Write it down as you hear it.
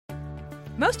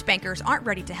Most bankers aren't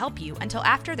ready to help you until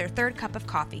after their third cup of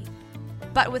coffee.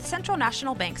 But with Central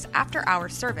National Bank's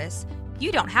after-hours service,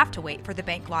 you don't have to wait for the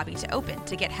bank lobby to open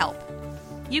to get help.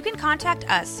 You can contact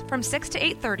us from 6 to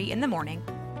 8:30 in the morning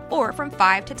or from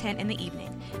 5 to 10 in the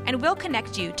evening, and we'll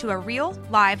connect you to a real,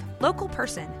 live, local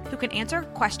person who can answer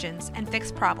questions and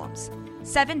fix problems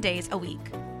 7 days a week.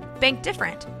 Bank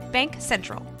different. Bank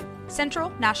Central. Central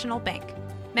National Bank.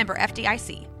 Member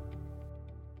FDIC.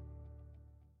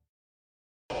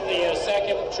 The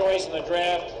second choice in the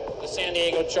draft, the San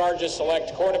Diego Chargers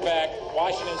select quarterback,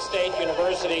 Washington State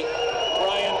University,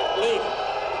 Ryan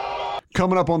Leaf.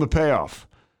 Coming up on the payoff,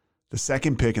 the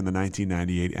second pick in the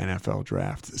 1998 NFL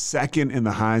Draft, second in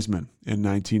the Heisman in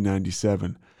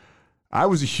 1997. I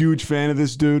was a huge fan of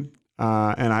this dude,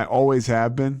 and I always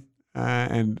have been,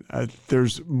 and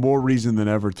there's more reason than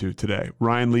ever to today.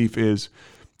 Ryan Leaf is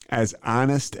as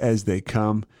honest as they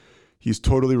come. He's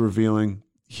totally revealing.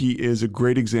 He is a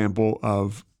great example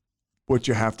of what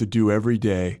you have to do every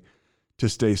day to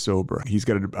stay sober. He's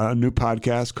got a new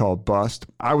podcast called Bust.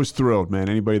 I was thrilled, man.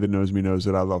 Anybody that knows me knows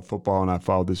that I love football, and I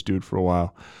followed this dude for a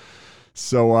while.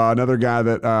 So another guy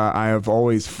that I have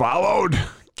always followed,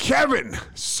 Kevin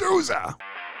Souza.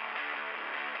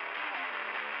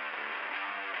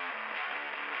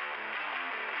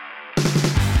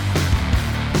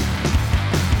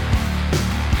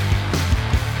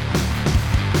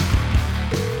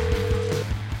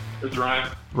 This is Ryan.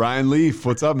 Ryan Leaf,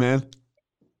 what's up, man?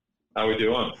 How we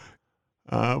doing?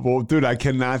 Well, dude, I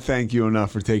cannot thank you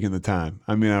enough for taking the time.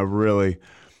 I mean, I really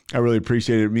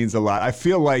appreciate it. It means a lot. I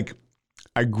feel like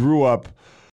I grew up.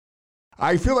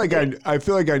 I feel like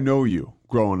I know you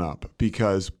growing up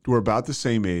because we're about the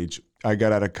same age. I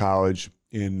got out of college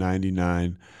in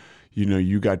 '99. You know,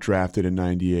 you got drafted in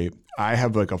 '98. I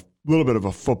have like a little bit of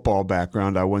a football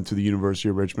background. I went to the University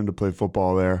of Richmond to play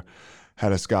football there.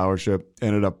 Had a scholarship.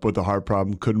 Ended up with a heart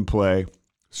problem. Couldn't play.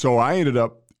 So I ended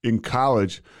up in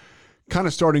college kind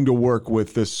of starting to work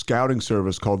with this scouting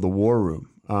service called the War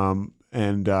Room.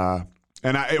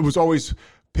 It was always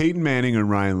Peyton Manning and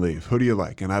Ryan Leaf. Who do you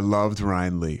like? And I loved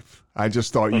Ryan Leaf. I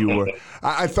just thought you were,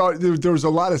 I thought there was a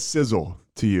lot of sizzle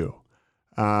to you.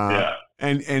 Yeah.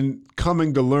 And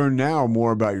coming to learn now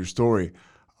more about your story,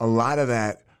 a lot of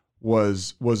that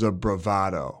was a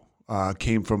bravado,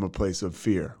 came from a place of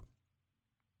fear.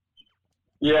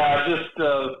 Yeah, just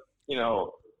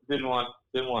didn't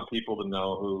want people to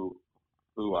know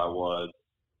who I was,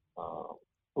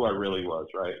 who I really was,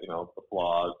 right? You know, the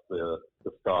flaws, the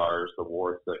scars, the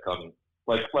warts that come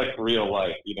like real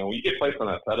life. You know, when you get placed on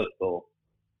that pedestal,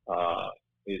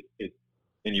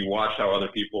 and you watch how other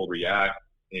people react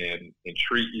and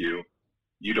treat you,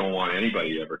 you don't want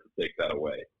anybody ever to take that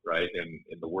away, right?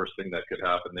 And the worst thing that could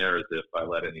happen there is if I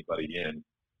let anybody in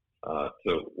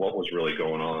to what was really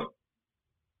going on.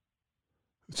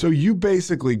 So you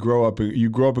basically grew up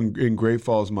in Great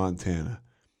Falls, Montana.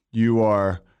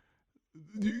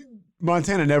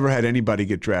 Montana never had anybody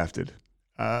get drafted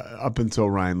up until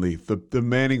Ryan Leaf. The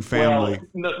Manning family.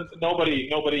 Well, nobody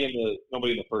in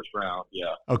the first round.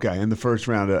 Yeah. Okay, in the first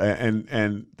round,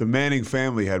 and the Manning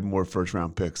family had more first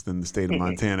round picks than the state of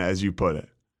Montana, as you put it.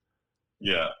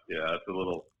 Yeah. It's a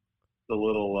little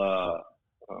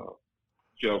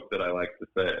joke that I like to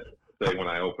say when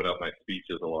I open up my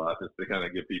speeches a lot, just to kind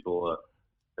of give people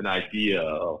an idea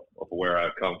of where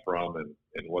I've come from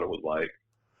and what it was like.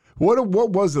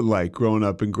 What was it like growing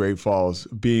up in Great Falls,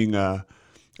 being a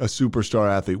superstar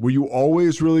athlete? Were you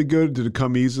always really good? Did it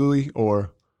come easily,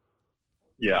 or?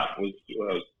 Yeah, I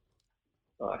was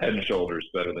head and shoulders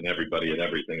better than everybody at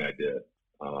everything I did,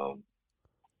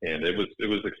 and it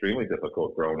was extremely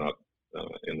difficult growing up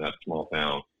in that small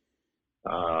town.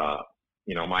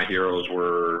 My heroes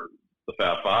were the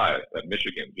Fab Five at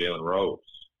Michigan, Jalen Rose.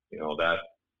 You know, that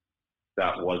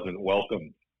wasn't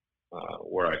welcomed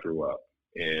where I grew up,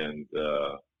 and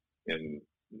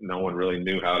no one really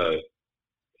knew how to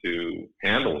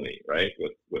handle me, right,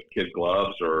 with kid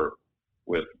gloves or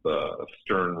with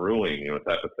stern ruling,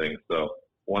 type of thing. So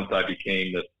once I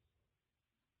became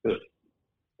this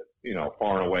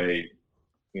far and away,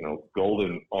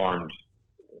 golden armed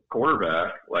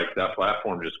quarterback, like that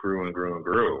platform just grew and grew and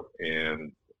grew,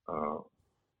 and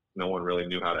no one really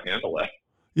knew how to handle that.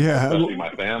 Yeah, especially my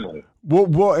family.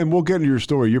 Well, and we'll get into your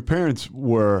story. Your parents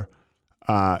were,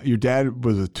 your dad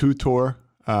was a two-tour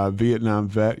Vietnam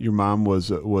vet. Your mom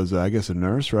was I guess a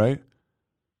nurse, right?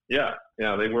 Yeah.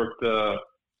 They worked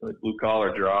like blue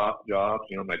collar jobs.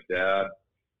 My dad,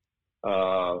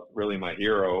 really my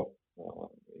hero,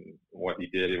 what he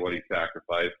did and what he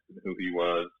sacrificed and who he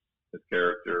was, his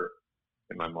character,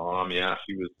 And my mom, yeah,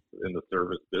 she was in the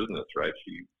service business, right?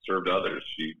 She served others.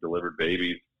 She delivered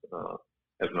babies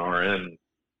as an RN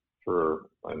for,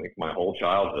 I think, my whole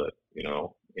childhood,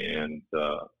 and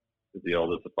is the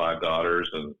eldest of 5 daughters,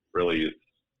 and really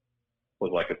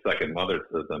was like a second mother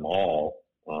to them all,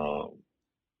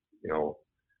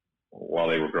 while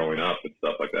they were growing up and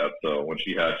stuff like that. So when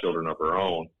she had children of her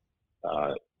own,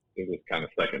 it was kind of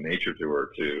second nature to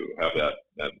her to have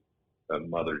that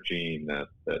mother gene, that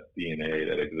DNA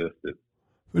that existed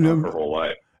her whole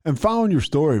life. And following your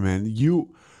story, man,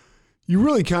 you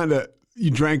really you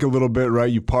drank a little bit,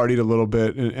 right? You partied a little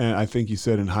bit, and I think you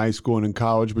said in high school and in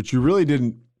college, but you really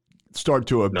didn't start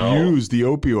to abuse the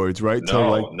opioids, right?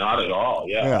 No, not at all.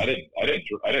 Yeah. I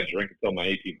didn't drink until my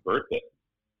 18th birthday.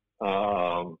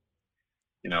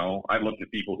 I looked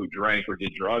at people who drank or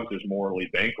did drugs as morally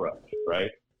bankrupt,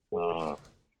 right?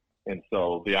 And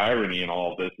so the irony in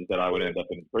all of this is that I would end up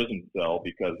in a prison cell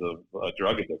because of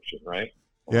drug addiction, right?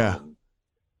 Yeah.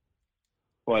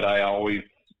 But I always,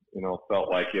 felt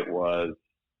like it was,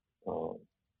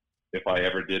 if I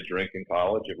ever did drink in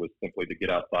college, it was simply to get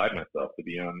outside myself, to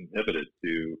be uninhibited,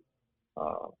 to,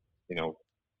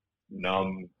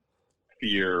 numb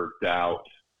fear, doubt,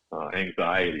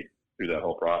 anxiety through that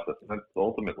whole process. And that's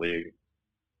ultimately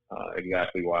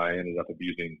exactly why I ended up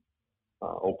abusing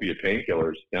opiate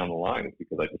painkillers down the line,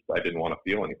 because I didn't want to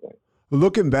feel anything.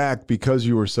 Looking back, because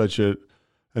you were such an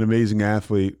amazing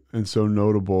athlete and so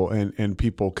notable, and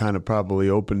people kind of probably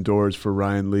opened doors for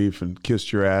Ryan Leaf and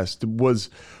kissed your ass, was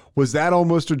that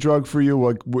almost a drug for you?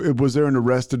 Like, was there an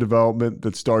Arrested Development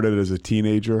that started as a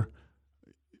teenager?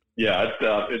 Yeah,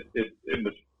 it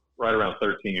was right around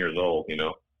 13 years old,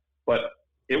 but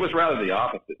it was rather the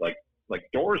opposite. Like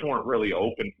doors weren't really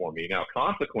open for me. Now,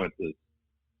 consequences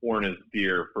weren't as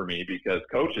dear for me, because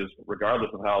coaches,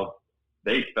 regardless of how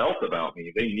they felt about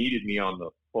me, they needed me on the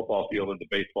football field or the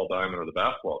baseball diamond or the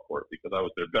basketball court, because I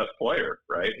was their best player,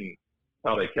 right? And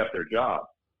how they kept their job.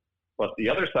 But the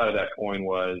other side of that coin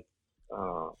was,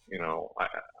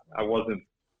 I wasn't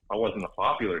a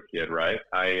popular kid, right?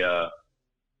 I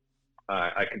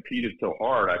competed so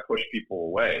hard, I pushed people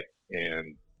away,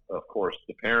 and of course,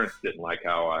 the parents didn't like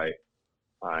how I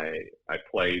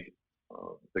played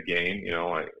the game.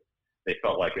 They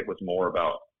felt like it was more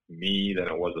about me than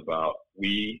it was about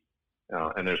we,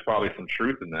 and there's probably some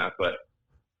truth in that. But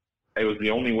it was the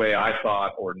only way I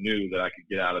thought or knew that I could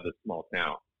get out of this small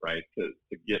town, right? To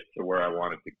get to where I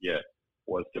wanted to get,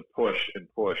 was to push and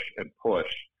push and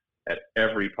push at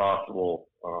every possible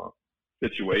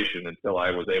situation until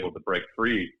I was able to break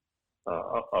free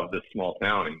of this small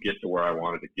town and get to where I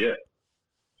wanted to get.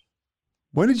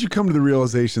 When did you come to the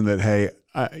realization that, hey,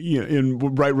 in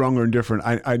right, wrong, or indifferent,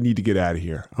 I need to get out of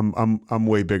here? I'm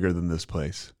way bigger than this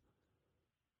place.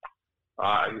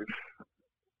 As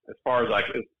far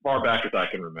back as I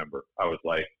can remember, I was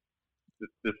like,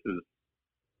 this is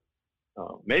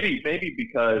maybe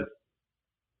because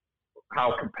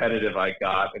how competitive I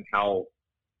got and how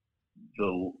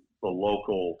the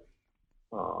local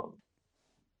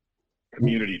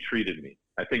community treated me.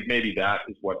 I think maybe that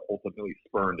is what ultimately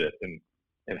spurned it, and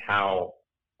how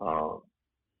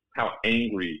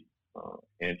angry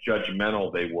and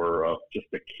judgmental they were of just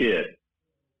a kid.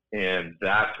 And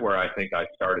that's where I think I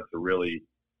started to really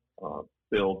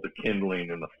build the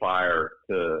kindling and the fire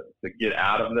to get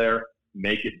out of there,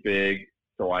 make it big,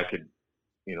 so I could,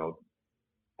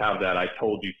 have that "I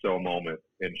told you so" moment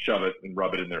and shove it and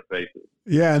rub it in their faces.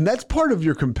 Yeah, and that's part of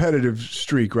your competitive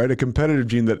streak, right? A competitive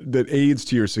gene that aids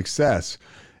to your success.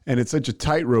 And it's such a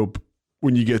tightrope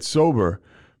when you get sober,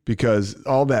 because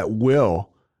all that will,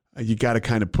 you got to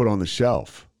kind of put on the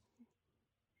shelf.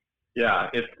 Yeah,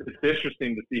 it's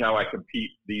interesting to see how I compete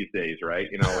these days, right?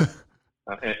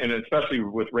 And especially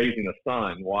with raising a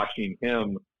son, watching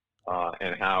him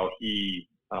and how he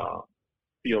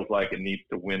feels like it needs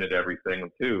to win at everything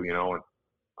too, and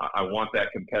I want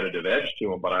that competitive edge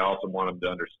to him, but I also want him to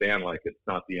understand, like, it's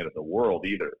not the end of the world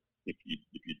either if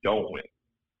you don't win.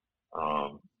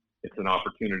 It's an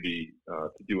opportunity to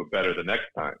do it better the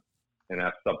next time, and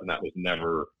that's something that was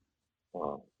never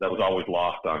that was always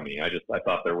lost on me. I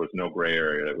thought there was no gray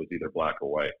area; it was either black or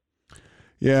white.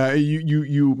 Yeah,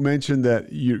 you mentioned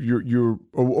that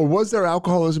or was there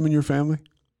alcoholism in your family?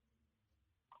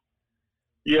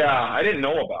 Yeah, I didn't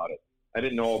know about it.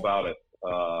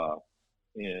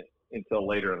 Until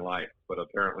later in life, but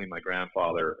apparently my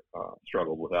grandfather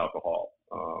struggled with alcohol,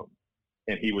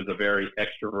 and he was a very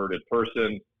extroverted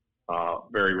person,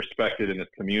 very respected in his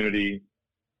community,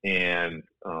 and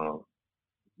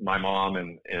my mom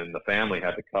and the family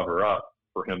had to cover up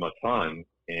for him a ton,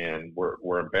 and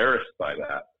were embarrassed by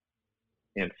that.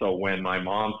 And so when my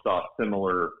mom saw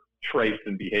similar traits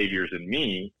and behaviors in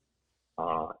me,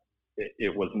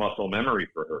 it was muscle memory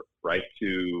for her, right?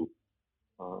 To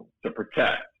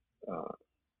protect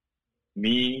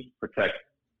me, protect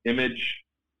image.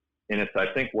 And it's, I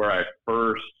think, where I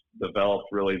first developed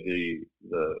really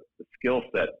the skill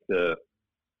set to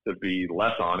be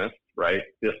less honest, right?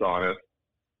 Dishonest,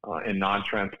 and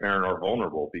non-transparent or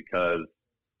vulnerable, because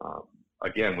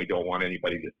again, we don't want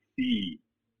anybody to see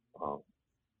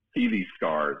these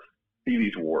scars, see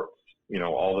these warts,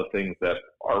 all the things that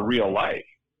are real life.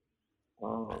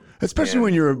 Especially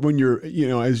when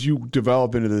you're, as you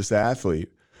develop into this athlete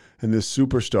and this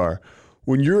superstar,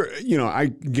 when you're, I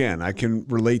can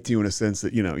relate to you in a sense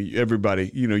that,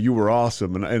 everybody, you were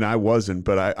awesome and I wasn't,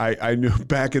 but I knew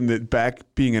back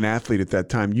being an athlete at that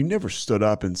time, you never stood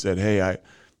up and said, hey,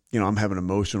 I'm having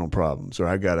emotional problems, or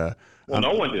I gotta. Well,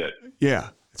 no one did. Yeah.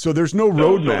 So there's no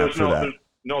roadmap for that.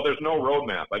 There's no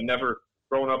roadmap. I've never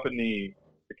grown up in the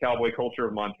cowboy culture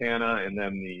of Montana and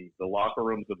then the locker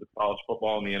rooms of the college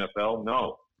football and the NFL.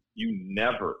 No, you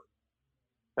never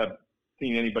have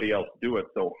seen anybody else do it.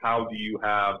 So how do you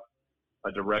have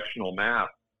a directional map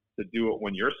to do it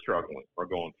when you're struggling or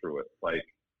going through it? Like,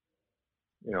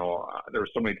 there were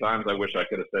so many times I wish I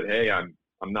could have said, hey, I'm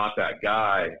not that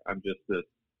guy. I'm just this,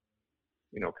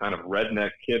 kind of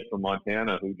redneck kid from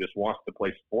Montana who just wants to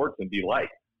play sports and be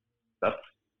liked. That's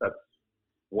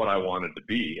what I wanted to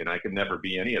be. And I could never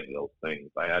be any of those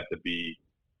things. I had to be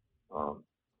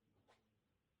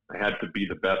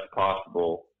the best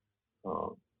possible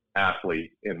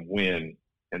athlete and win.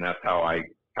 And that's how I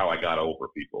got over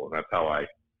people. And that's how I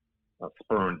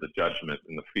spurned the judgment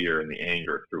and the fear and the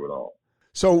anger through it all.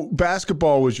 So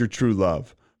basketball was your true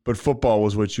love, but football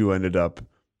was what you ended up,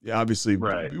 obviously,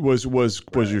 right. was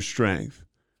your strength.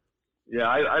 Yeah,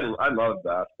 I loved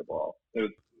basketball. It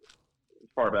was as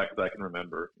far back as I can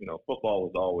remember. Football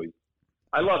was always,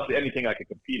 I loved anything I could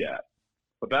compete at.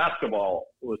 But basketball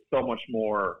was so much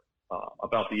more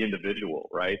about the individual,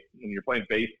 right? When you're playing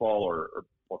baseball or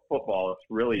football, it's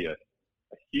really a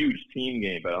huge team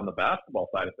game. But on the basketball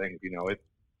side of things, you're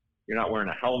not wearing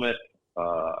a helmet.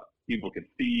 People can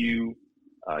see you.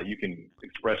 You can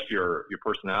express your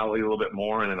personality a little bit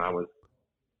more. And then I was,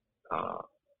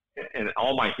 and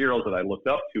all my heroes that I looked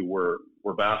up to were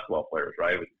basketball players,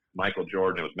 right? It was Michael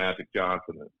Jordan, it was Magic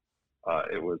Johnson,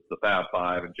 it was the Fab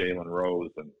Five and Jalen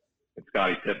Rose and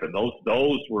Scottie Pippen.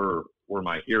 Those were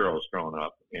my heroes growing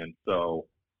up, and so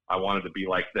I wanted to be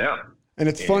like them. And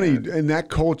it's funny in that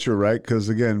culture, right? Because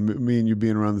again, me and you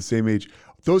being around the same age,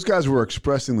 those guys were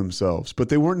expressing themselves, but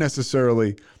they weren't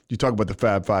necessarily, you talk about the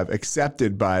Fab Five,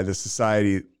 accepted by the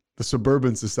society, the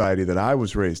suburban society that I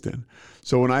was raised in.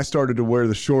 So when I started to wear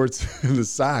the shorts and the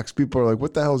socks, people are like,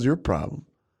 what the hell is your problem?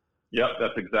 Yep,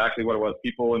 that's exactly what it was.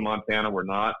 People in Montana were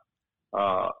not,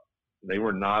 they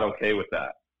were not okay with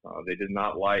that. They did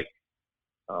not like,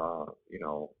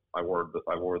 I wore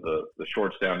the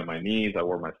shorts down to my knees. I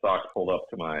wore my socks pulled up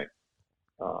to my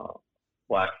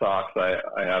black socks I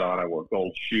had on. I wore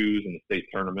gold shoes in the state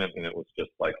tournament, and it was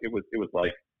just like it was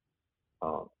like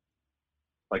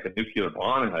a nuclear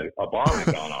bomb had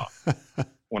gone off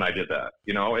when I did that.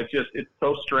 It's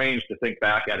so strange to think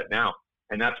back at it now,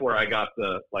 and that's where I got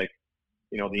the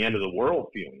the end of the world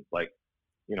feelings. Like,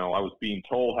 I was being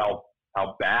told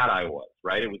how bad I was.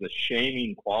 Right? It was a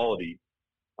shaming quality.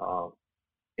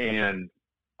 And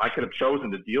I could have chosen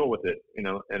to deal with it, in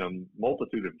a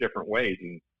multitude of different ways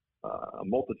and a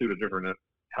multitude of different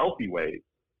healthy ways.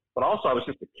 But also, I was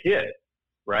just a kid,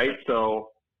 right?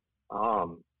 So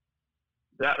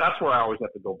that's where I always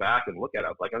have to go back and look at it. I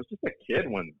was like, I was just a kid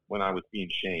when I was being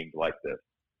shamed like this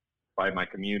by my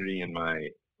community and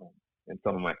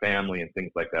some of my family and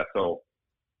things like that. So,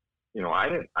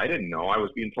 I didn't know. I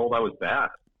was being told I was bad,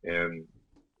 and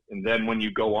then when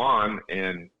you go on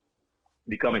and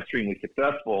become extremely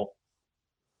successful,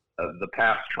 the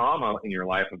past trauma in your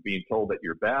life of being told that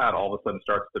you're bad all of a sudden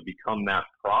starts to become that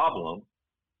problem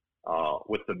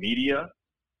with the media,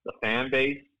 the fan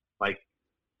base, like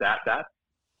that's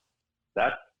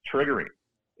triggering.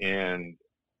 And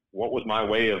what was my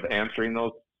way of answering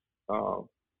those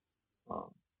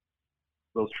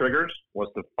triggers was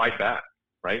to fight back,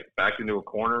 right? Back into a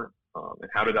corner. And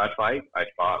how did I fight? I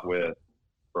fought with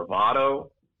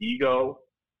bravado, ego,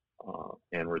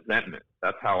 and resentment.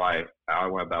 That's how I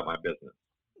went about my business.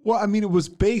 Well, I mean, it was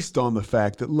based on the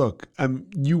fact that, look,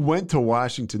 you went to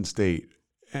Washington State,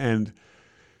 and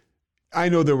I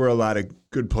know there were a lot of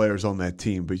good players on that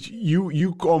team, but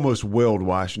you almost willed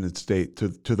Washington State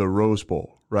to the Rose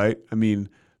Bowl, right? I mean,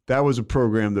 that was a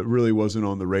program that really wasn't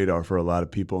on the radar for a lot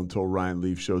of people until Ryan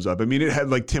Leaf shows up. I mean, it had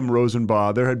like Tim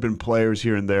Rosenbaugh. There had been players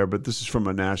here and there, but this is from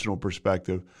a national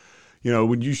perspective. You know,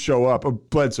 when you show up,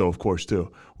 Bledsoe, of course,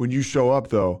 too. When you show up,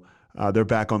 though, they're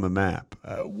back on the map.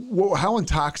 How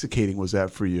intoxicating was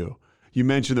that for you? You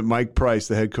mentioned that Mike Price,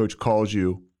 the head coach, calls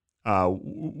you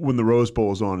when the Rose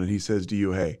Bowl is on, and he says to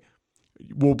you, hey,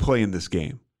 we'll play in this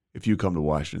game if you come to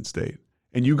Washington State.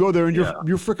 And you go there, and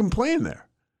you're freaking playing there.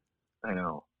 I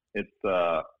know. It's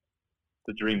the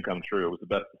dream come true. It was the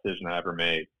best decision I ever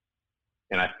made.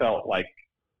 And I felt like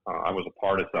I was a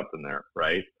part of something there,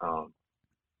 right?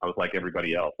 I was like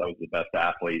everybody else. I was the best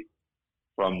athlete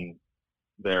from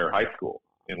their high school,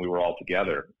 and we were all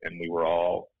together, and we were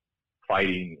all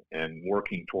fighting and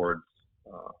working towards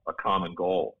a common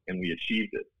goal, and we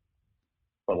achieved it.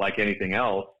 But like anything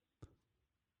else,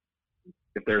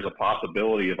 if there's a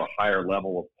possibility of a higher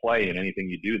level of play in anything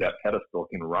you do, that pedestal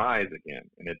can rise again.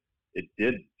 And it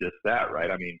did just that, right?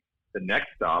 I mean, the next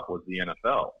stop was the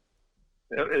NFL.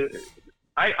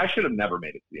 I should have never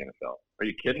made it to the NFL. Are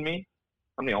you kidding me?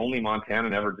 I'm the only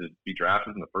Montanan ever to be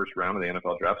drafted in the first round of the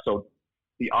NFL draft. So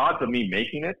the odds of me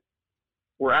making it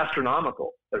were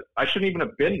astronomical. I shouldn't even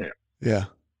have been there. Yeah.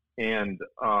 And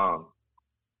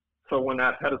so when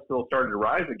that pedestal started to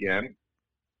rise again,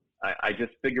 I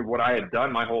just figured what I had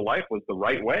done my whole life was the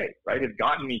right way, right? It had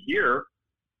gotten me here,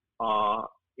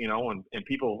 you know, and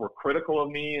people were critical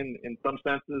of me in some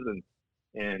senses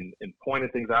and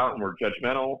pointed things out and were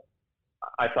judgmental.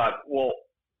 I thought, well,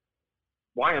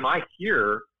 why am I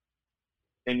here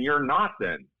and you're not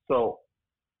then? So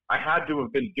I had to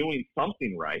have been doing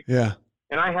something right. Yeah.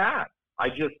 And I had.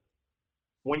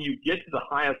 When you get to the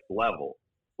highest level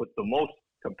with the most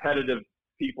competitive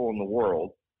people in the world,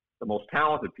 the most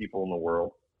talented people in the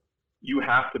world, you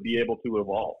have to be able to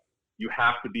evolve. You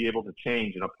have to be able to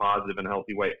change in a positive and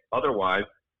healthy way. Otherwise,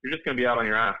 you're just going to be out on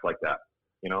your ass like that.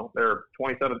 You know, there are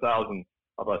 27,000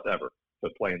 of us ever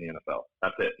to play in the NFL.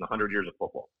 That's it, in 100 years of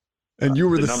football. And you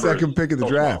were the second pick of the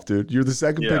draft, dude. You're the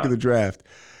second pick of the draft.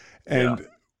 And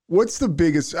what's the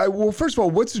biggest well, first of all,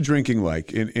 what's the drinking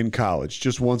like in college?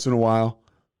 Just once in a while?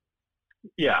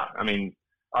 Yeah. I mean,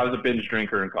 I was a binge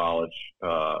drinker in college.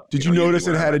 Did you notice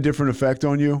it had a different effect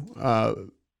on you?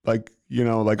 Like, you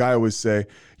know, like I always say,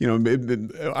 you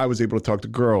know, I was able to talk to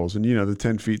girls and, you know, the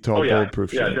 10 feet tall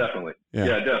bulletproof shit. Yeah, definitely.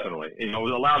 Yeah, definitely. You know,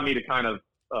 it allowed me to kind of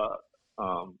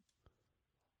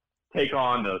take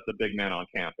on the big man on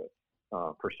campus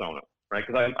persona, right?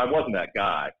 Because I wasn't that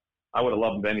guy. I would have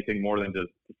loved anything more than just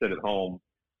to sit at home,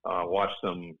 watch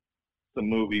some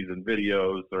movies and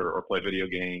videos or play video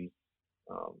games.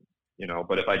 You know,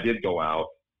 but if I did go out,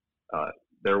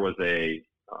 there was a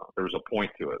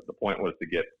point to it. The point was to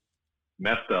get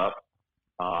messed up,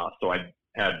 so I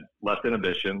had less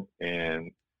inhibition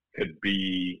and could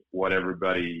be what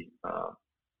everybody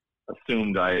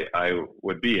assumed I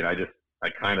would be, and I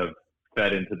kind of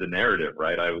fed into the narrative,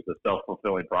 right? I was a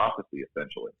self-fulfilling prophecy,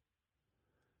 essentially.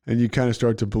 And you kind of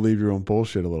start to believe your own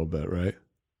bullshit a little bit, right?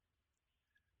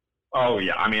 Oh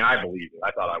yeah, I mean, I believed it.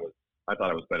 I thought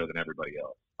I was better than everybody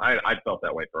else. I felt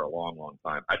that way for a long, long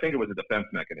time. I think it was a defense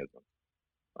mechanism.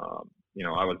 You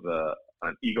know, I was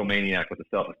an egomaniac with a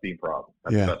self-esteem problem.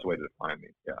 That's the best way to define me.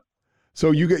 Yeah. So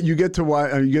you get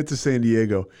to San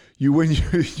Diego. You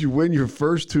win your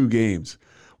first two games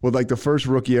with like the first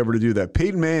rookie ever to do that.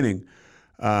 Peyton Manning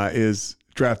is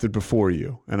drafted before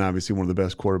you, and obviously one of the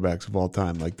best quarterbacks of all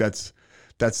time. Like that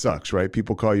sucks, right?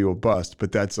 People call you a bust,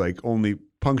 but that's like only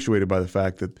punctuated by the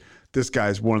fact that this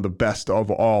guy's one of the best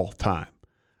of all time.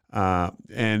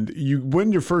 And you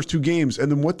win your first two games,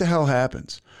 and then what the hell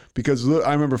happens? Because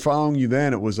I remember following you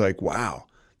then. It was like, wow,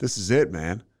 this is it,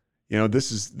 man. You know,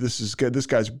 this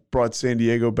guy's brought San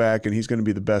Diego back, and he's going to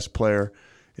be the best player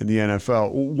in the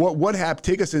NFL. What happened?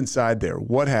 Take us inside there.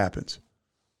 What happens?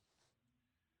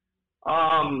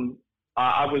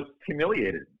 I was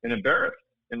humiliated and embarrassed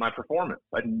in my performance.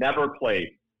 I'd never played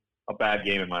a bad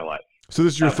game in my life. So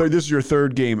this is your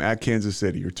third game at Kansas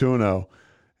City. You're 2-0,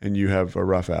 and you have a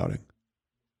rough outing.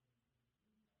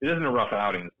 It isn't a rough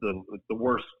outing. It's the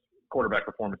worst quarterback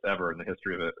performance ever in the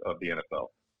history of the NFL.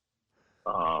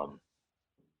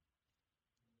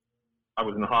 I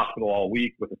was in the hospital all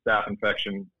week with a staph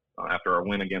infection after our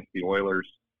win against the Oilers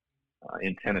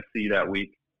in Tennessee that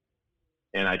week,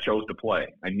 and I chose to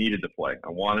play. I needed to play. I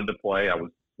wanted to play.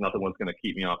 Nothing was going to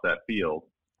keep me off that field,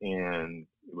 and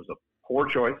it was a poor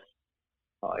choice.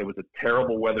 It was a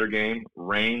terrible weather game,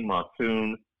 rain,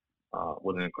 monsoon,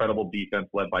 with an incredible defense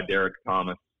led by Derek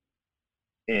Thomas,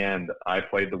 and I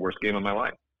played the worst game of my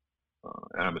life.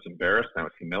 And I was embarrassed, and I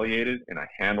was humiliated, and I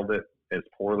handled it as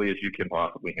poorly as you can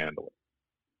possibly handle it.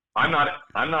 I'm not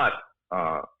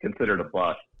considered a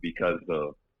bust because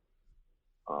of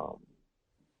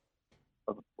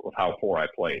how poor I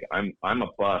played. I'm a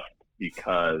bust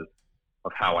because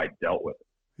of how I dealt with it.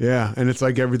 Yeah, and it's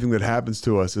like everything that happens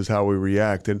to us is how we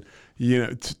react. And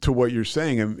to what you're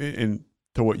saying and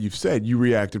to what you've said, you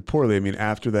reacted poorly. I mean,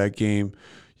 after that game,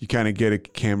 you kind of get a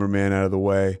cameraman out of the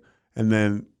way, and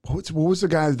then what was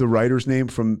the writer's name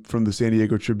from the San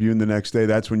Diego Tribune the next day?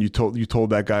 That's when you told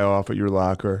that guy off at your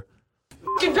locker.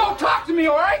 Don't talk to me,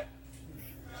 all right?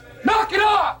 Knock it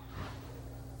off!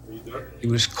 He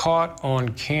was caught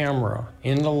on camera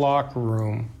in the locker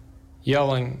room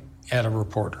yelling at a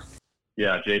reporter.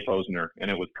 Yeah, Jay Posner,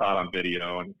 and it was caught on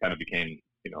video and kind of became,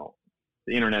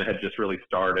 the internet had just really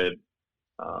started.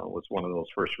 Was one of those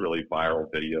first really viral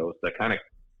videos that kind of,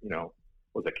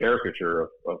 was a caricature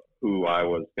of who I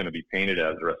was going to be painted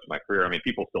as the rest of my career. I mean,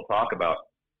 people still talk about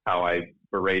how I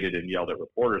berated and yelled at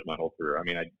reporters my whole career. I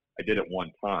mean, I did it one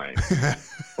time,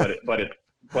 but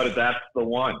that's the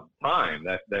one time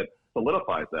that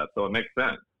solidifies that. So it makes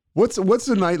sense. What's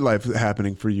the nightlife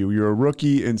happening for you? You're a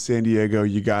rookie in San Diego.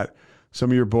 You got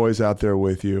some of your boys out there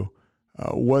with you.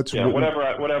 Whatever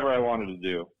I wanted to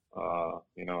do.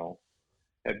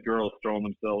 Had girls throwing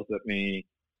themselves at me.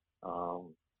 I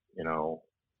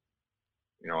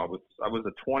was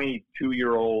a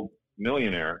 22-year-old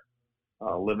millionaire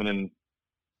living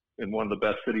in one of the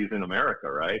best cities in America,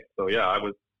 right? So yeah, I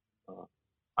was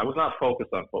not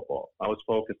focused on football. I was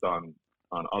focused on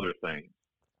other things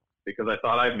because I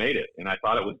thought I'd made it, and I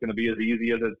thought it was going to be as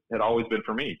easy as it had always been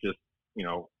for me. Just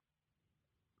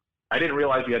I didn't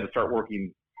realize you had to start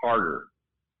working harder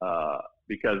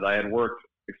because I had worked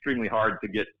extremely hard to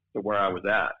get to where I was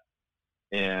at,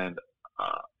 and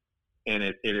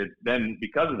it then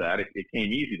because of that, it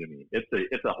came easy to me.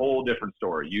 It's a whole different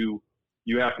story. You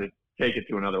have to take it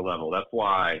to another level. That's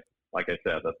why, like I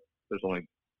said, there's only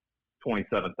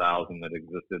 27,000 that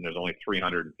existed, and there's only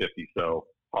 350 so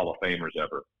Hall of Famers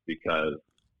ever, because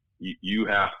you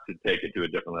have to take it to a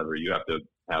different level. You have to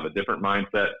have a different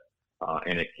mindset,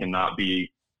 and it cannot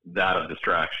be that of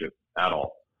distraction at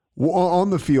all. Well,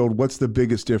 on the field, what's the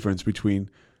biggest difference between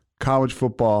college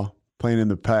football, playing in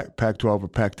the Pac-12 or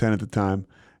Pac-10 at the time,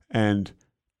 and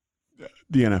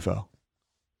the NFL?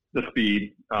 The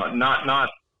speed, not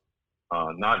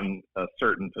in a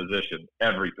certain position,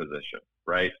 every position,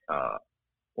 right?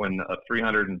 When a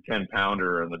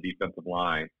 310-pounder on the defensive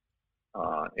line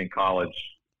in college,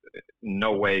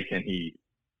 no way can he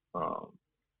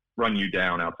run you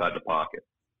down outside the pocket.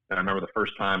 And I remember the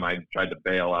first time I tried to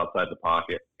bail outside the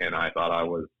pocket, and I thought I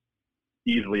was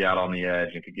easily out on the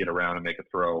edge and could get around and make a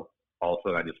throw. All of a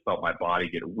sudden, I just felt my body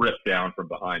get ripped down from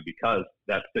behind because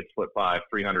that 6'5",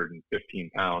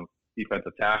 315-pound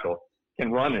defensive tackle can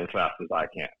run as fast as I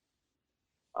can.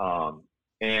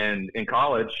 And in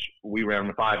college, we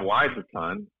ran 5 wides a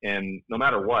ton, and no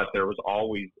matter what, there was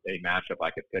always a matchup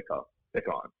I could pick on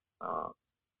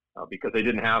because they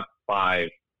didn't have 5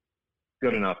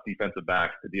 good enough defensive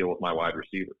backs to deal with my wide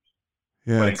receivers.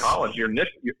 Yeah, but in college,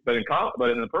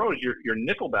 but in the pros, your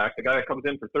nickel back, the guy that comes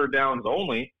in for third downs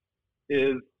only,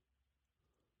 is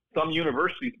some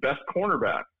university's best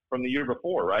cornerback from the year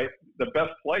before, right? The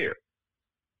best player.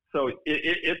 So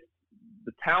it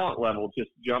the talent level just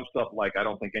jumps up like I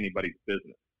don't think anybody's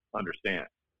business understand.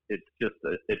 It's just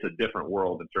it's a different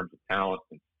world in terms of talent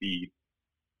and speed.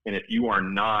 And if you are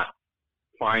not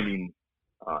finding,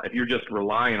 if you're just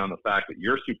relying on the fact that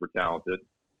you're super talented,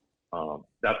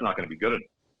 that's not going to be good enough.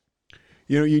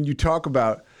 You talk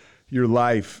about your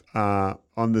life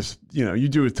on this. You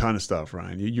do a ton of stuff,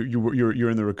 Ryan.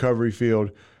 You're in the recovery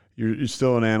field. You're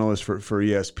still an analyst for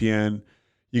ESPN.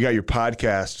 You got your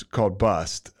podcast called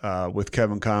Bust with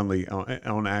Kevin Conley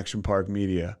on Action Park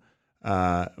Media,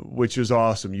 which is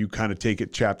awesome. You kind of take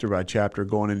it chapter by chapter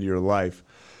going into your life.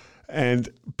 And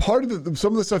part of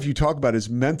some of the stuff you talk about is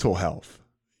mental health.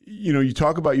 You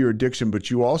talk about your addiction, but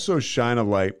you also shine a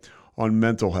light on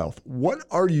mental health. What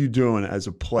are you doing as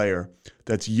a player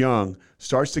that's young,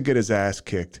 starts to get his ass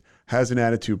kicked, has an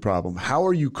attitude problem? How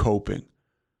are you coping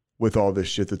with all this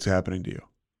shit that's happening to you?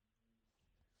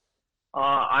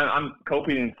 I'm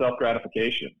coping in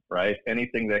self-gratification, right?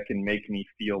 Anything that can make me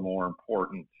feel more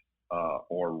important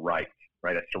or right?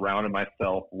 I surrounded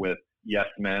myself with yes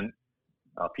men,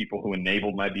 people who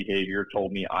enabled my behavior,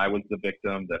 told me I was the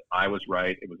victim, that I was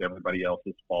right, it was everybody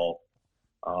else's fault.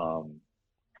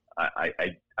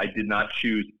 I did not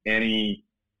choose any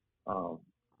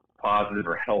positive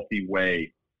or healthy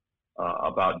way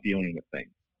about dealing with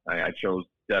things. I chose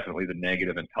definitely the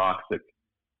negative and toxic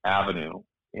avenue.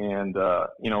 And,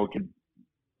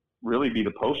 really be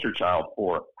the poster child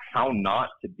for how not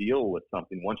to deal with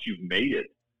something once you've made it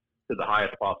to the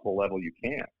highest possible level you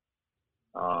can.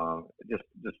 Just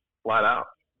flat out.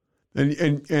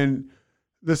 And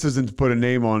this isn't to put a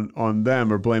name on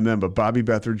them or blame them, but Bobby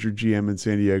Betheridge, your GM in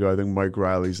San Diego, I think Mike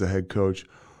Riley's the head coach.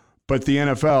 But the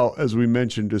NFL, as we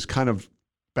mentioned, is kind of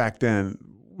back then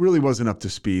really wasn't up to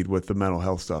speed with the mental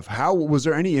health stuff. How was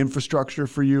there any infrastructure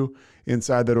for you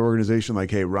inside that organization?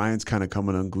 Like, hey, Ryan's kind of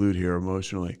coming unglued here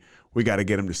emotionally. We got to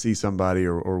get him to see somebody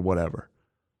or whatever.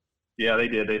 Yeah, they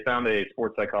did. They found a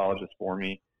sports psychologist for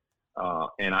me.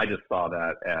 And I just saw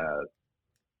that as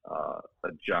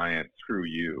a giant screw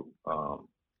you.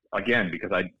 Again, because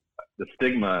the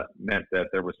stigma meant that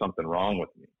there was something wrong with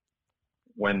me.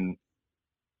 When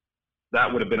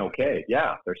that would have been okay.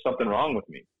 Yeah, there's something wrong with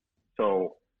me.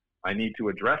 So I need to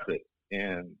address it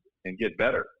and get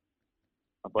better.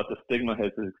 But the stigma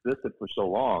has existed for so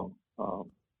long.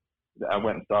 I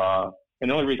went and saw, and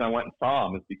the only reason I went and saw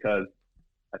him is because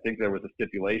I think there was a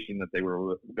stipulation that they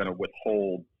were going to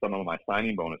withhold some of my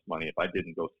signing bonus money if I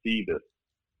didn't go see this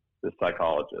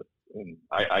psychologist. And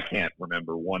I can't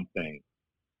remember one thing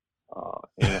of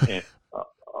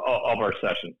our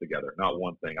sessions together. Not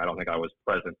one thing. I don't think I was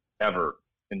present ever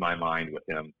in my mind with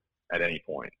him at any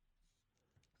point.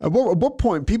 At what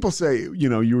point people say,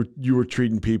 you were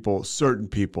treating certain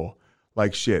people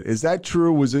like shit. Is that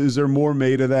true? Is there more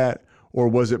made of that? Or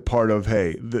was it part of,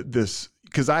 hey, this,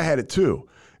 because I had it too.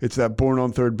 It's that born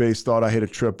on third base thought I hit a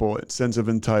triple, sense of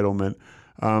entitlement.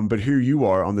 But here you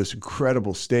are on this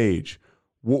incredible stage.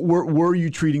 Were you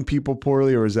treating people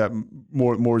poorly, or is that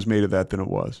more is made of that than it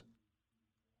was?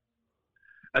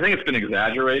 I think it's been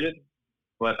exaggerated,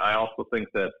 but I also think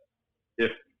that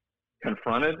if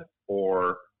confronted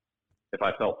or if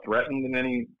I felt threatened in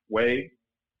any way,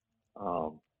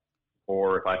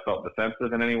 or if I felt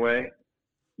defensive in any way,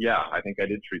 yeah, I think I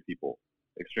did treat people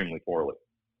extremely poorly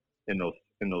in those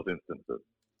instances.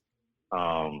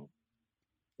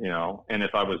 And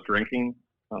if I was drinking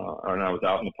or I was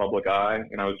out in the public eye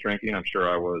and I was drinking, I'm sure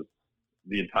I was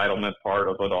the entitlement part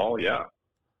of it all. Yeah.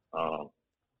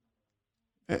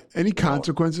 Any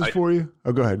consequences for you?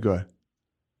 Oh, go ahead.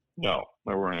 No,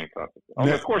 there weren't any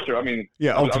consequences. Of course, ultimately.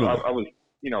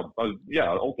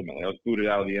 Ultimately, I was booted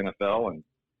out of the NFL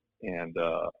and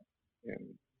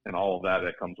all of that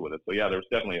comes with it. So yeah, there's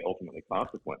definitely ultimately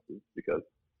consequences because,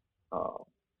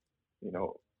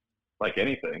 like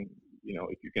anything,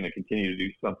 if you're going to continue to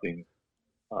do something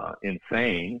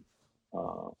insane,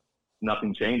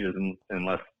 nothing changes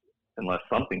unless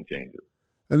something changes.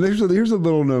 And here's a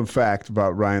little known fact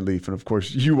about Ryan Leaf, and of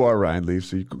course you are Ryan Leaf,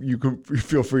 so you can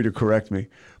feel free to correct me.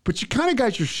 But you kind of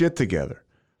got your shit together,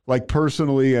 like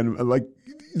personally, and like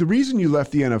the reason you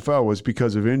left the NFL was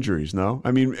because of injuries. No,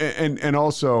 I mean, and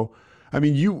also, I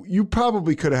mean, you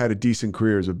probably could have had a decent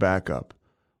career as a backup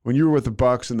when you were with the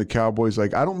Bucs and the Cowboys.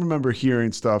 Like, I don't remember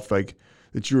hearing stuff like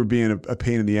that you were being a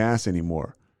pain in the ass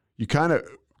anymore. You kind of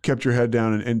kept your head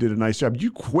down and did a nice job.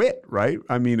 You quit, right?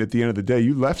 I mean, at the end of the day,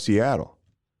 you left Seattle.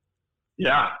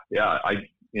 Yeah.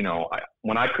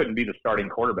 When I couldn't be the starting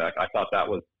quarterback, I thought that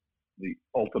was the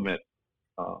ultimate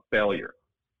failure.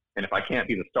 And if I can't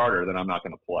be the starter, then I'm not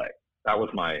going to play. That was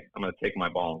I'm going to take my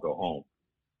ball and go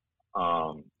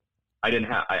home.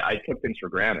 I took things for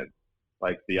granted.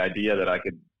 Like the idea that I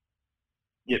could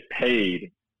get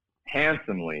paid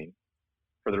handsomely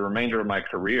for the remainder of my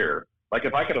career. Like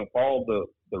if I could have followed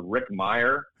the Rick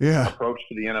Meyer approach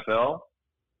to the NFL,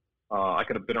 I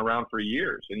could have been around for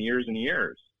years and years and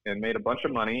years and made a bunch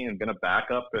of money and been a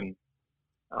backup. And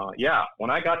when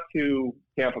I got to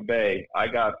Tampa Bay, I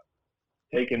got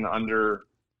taken under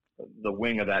the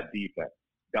wing of that defense,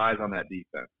 guys on that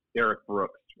defense, Derek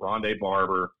Brooks, Rondé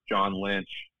Barber, John Lynch,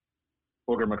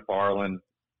 Booger McFarland,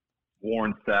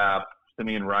 Warren Sapp,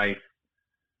 Simeon Rice,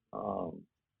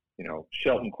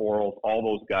 Shelton Quarles, all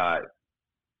those guys.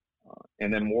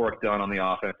 And then Warwick Dunn on the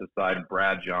offensive side, and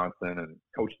Brad Johnson and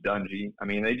Coach Dungy. I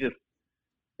mean, they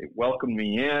welcomed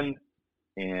me in,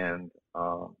 and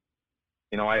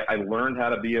I learned how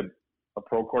to be a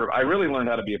pro quarterback. I really learned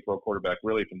how to be a pro quarterback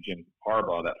really from Jim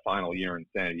Harbaugh that final year in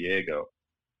San Diego.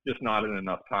 Just not in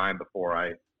enough time before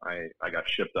I got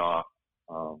shipped off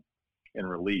and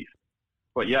released.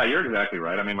 But yeah, you're exactly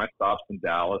right. I mean, my stops in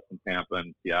Dallas and Tampa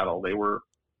and Seattle, they were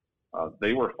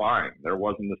fine. There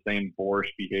wasn't the same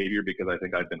boorish behavior because I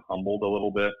think I'd been humbled a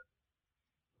little bit.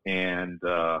 And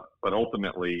but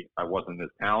ultimately, I wasn't as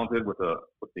talented with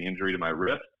the injury to my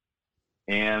wrist,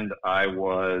 and I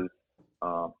was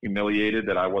humiliated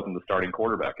that I wasn't the starting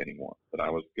quarterback anymore. That I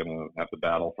was going to have to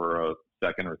battle for a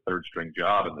second or third string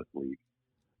job in this league.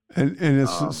 And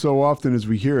it's so often as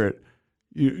we hear it,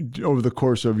 over the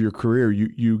course of your career,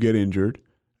 you get injured,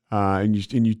 and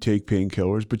you take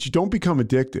painkillers, but you don't become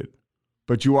addicted.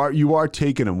 But you are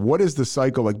taking them. What is the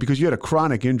cycle like? Because you had a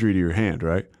chronic injury to your hand,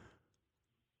 right?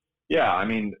 Yeah, I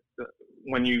mean,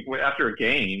 after a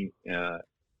game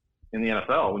in the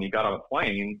NFL, when you got on a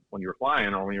plane, when you were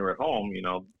flying or when you were at home, the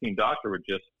team doctor would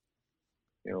just,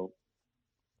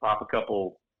 pop a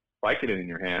couple Vicodin in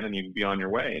your hand and you'd be on your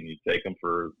way, and you'd take them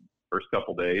for first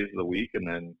couple days of the week, and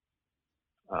then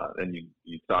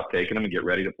you stop taking them and get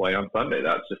ready to play on Sunday.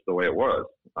 That's just the way it was.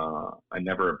 I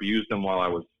never abused them while I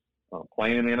was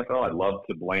playing in the NFL. I'd love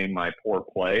to blame my poor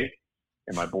play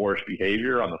and my boorish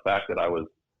behavior on the fact that I was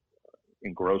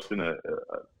engrossed in a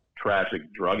tragic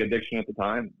drug addiction at the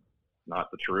time.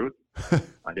 Not the truth.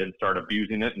 I didn't start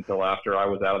abusing it until after I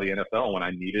was out of the NFL, when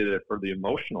I needed it for the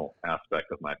emotional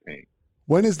aspect of my pain.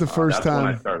 When is the first time?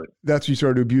 When I started. That's when you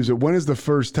started to abuse it. When is the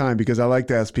first time? Because I like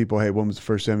to ask people, hey, when was the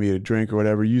first time you had a drink or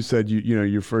whatever? You said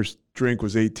your first drink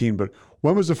was 18, but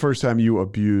when was the first time you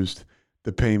abused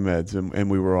the pain meds and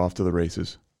we were off to the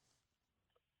races?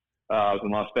 I was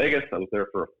in Las Vegas. I was there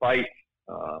for a fight.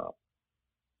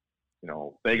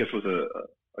 Vegas was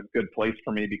a good place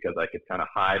for me because I could kind of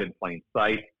hide in plain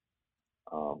sight.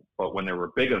 But when there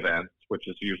were big events, which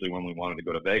is usually when we wanted to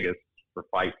go to Vegas for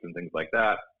fights and things like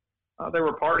that, there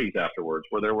were parties afterwards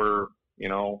where there were,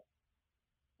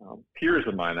 peers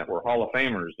of mine that were Hall of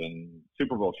Famers and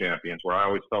Super Bowl champions, where I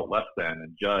always felt less than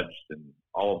and judged and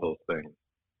all of those things.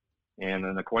 And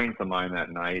an acquaintance of mine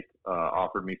that night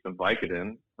offered me some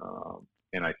Vicodin,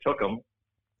 and I took them,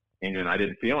 and I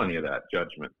didn't feel any of that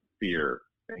judgment, fear,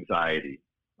 anxiety.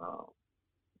 I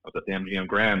was at the MGM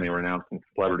Grand. They were announcing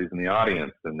celebrities in the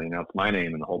audience, and they announced my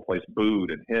name, and the whole place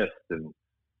booed and hissed. And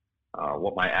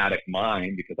what my addict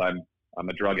mind, because I'm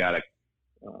a drug addict,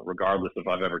 regardless if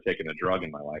I've ever taken a drug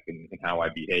in my life, and how I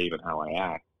behave and how I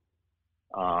act.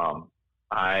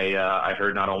 I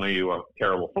heard, not only are you a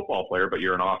terrible football player, but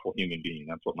you're an awful human being.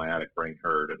 That's what my addict brain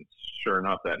heard. And sure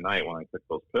enough, that night when I took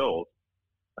those pills,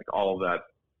 like, all of that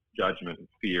judgment and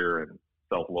fear and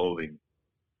self-loathing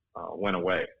went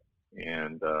away.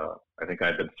 And I think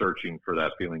I'd been searching for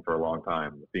that feeling for a long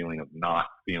time, the feeling of not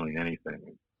feeling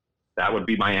anything. That would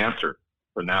be my answer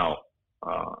for now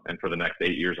and for the next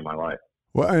 8 years of my life.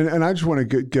 Well, and I just want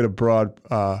to get a broad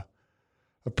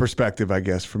a perspective, I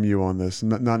guess, from you on this.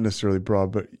 Not necessarily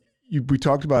broad, but we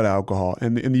talked about alcohol,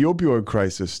 and the opioid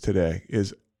crisis today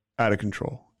is out of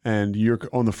control. And you're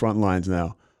on the front lines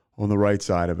now, on the right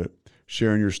side of it,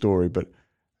 sharing your story. But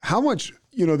how much,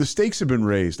 the stakes have been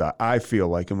raised, I feel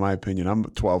like, in my opinion. I'm a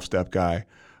 12-step guy.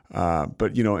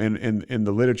 But, in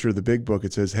the literature, the big book,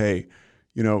 it says, hey,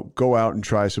 go out and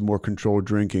try some more controlled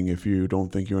drinking if you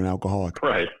don't think you're an alcoholic.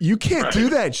 Right. You can't do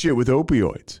that shit with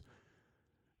opioids.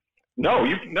 No.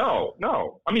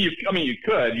 I mean, you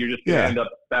could. You're just going to end up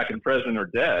back in prison or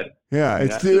dead. Yeah,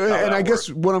 I guess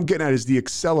what I'm getting at is the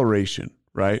acceleration,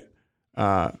 right?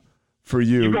 For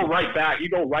you, you go right back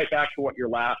to what your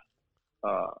last,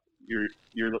 the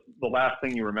last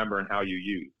thing you remember and how you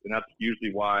used, and that's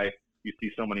usually why you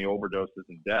see so many overdoses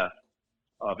and deaths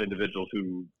of individuals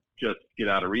who just get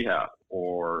out of rehab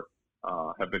or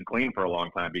have been clean for a long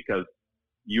time, because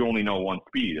you only know one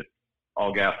speed. It's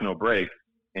all gas, no brakes.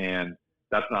 And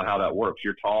that's not how that works.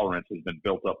 Your tolerance has been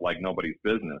built up like nobody's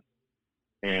business.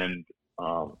 And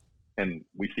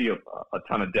we see a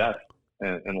ton of deaths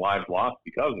and lives lost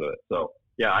because of it. So,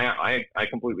 yeah, I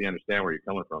completely understand where you're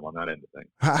coming from on that end of things.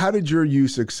 How did your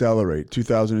use accelerate?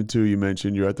 2002, you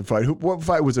mentioned you're at the fight. What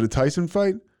fight? Was it a Tyson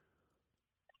fight?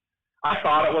 I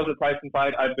thought it was a Tyson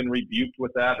fight. I've been rebuked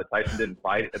with that. The Tyson didn't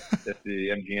fight at the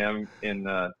MGM in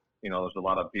there's a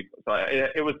lot of people. So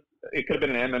it could have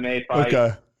been an MMA fight.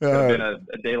 Okay. It could have been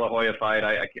a De La Hoya fight.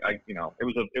 It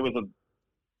was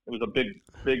a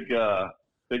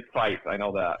big fight. I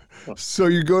know that. So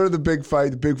you go to the big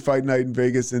fight night in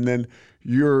Vegas, and then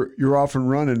you're off and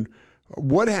running.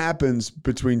 What happens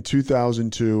between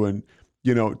 2002 and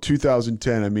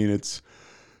 2010? I mean, it's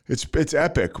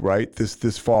epic, right?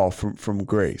 This fall from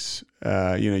grace.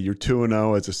 You're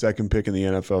 2-0 as a second pick in the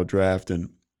NFL draft, and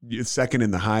you're second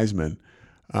in the Heisman.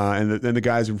 And then the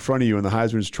guys in front of you in the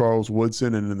Heisman is Charles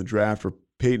Woodson, and in the draft for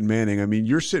Peyton Manning. I mean,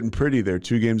 you're sitting pretty there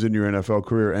 2 games into your NFL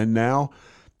career. And now,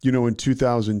 in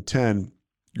 2010,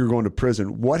 you're going to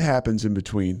prison. What happens in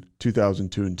between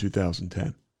 2002 and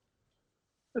 2010?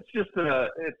 It's just a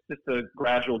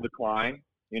gradual decline,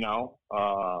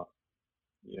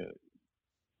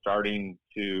 starting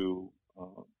to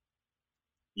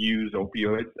use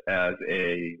opioids as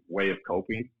a way of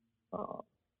coping,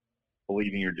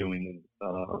 believing you're doing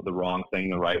the wrong thing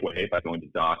the right way by going to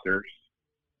doctors.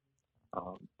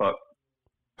 But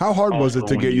How hard was it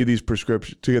to get you year. these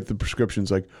prescriptions? To get the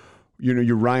prescriptions, like,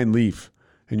 you're Ryan Leaf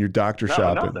and your doctor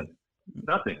shopping.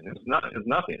 Nothing. It's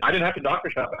nothing. I didn't have to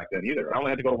doctor shop back then either. I only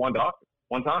had to go to one doctor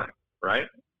one time, right?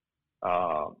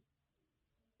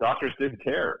 Doctors didn't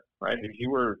care, right? If you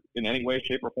were in any way,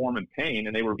 shape, or form in pain,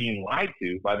 and they were being lied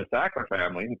to by the Sackler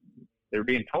family, they were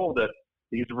being told that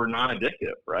these were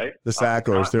non-addictive, right? The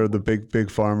Sacklers, they're the big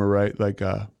pharma, right? Like,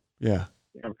 yeah.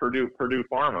 And Purdue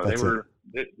Pharma. That's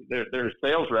their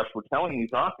sales reps were telling these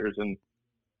doctors and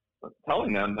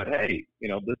telling them that, hey,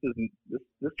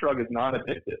 this drug is not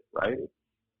addictive, right?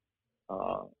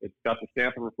 It's got the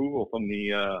stamp of approval from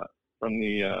the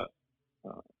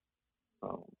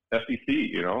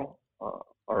FCC,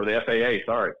 or the FAA.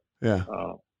 Sorry. Yeah.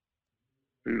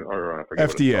 Or I forget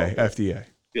FDA.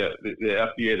 Yeah, the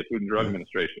FDA, the Food and Drug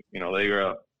Administration.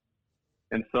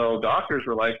 And so doctors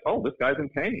were like, oh, this guy's in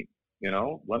pain.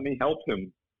 Let me help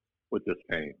him with this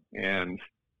pain. And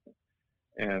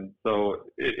so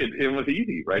it was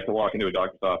easy, right, to walk into a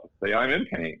doctor's office and say, I'm in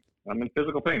pain. I'm in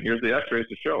physical pain. Here's the x-rays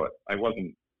to show it. I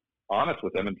wasn't honest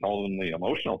with them and told them the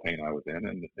emotional pain I was in,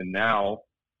 and now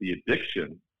the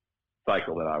addiction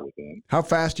cycle that I was in. How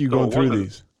fast are you going through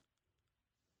these?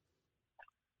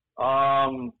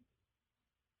 100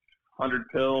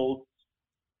 pills,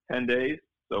 10 days,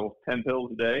 so 10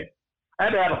 pills a day. I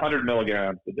had to have 100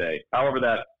 milligrams a day, however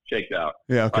that shakes out.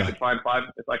 Yeah, okay. If I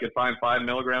could find 5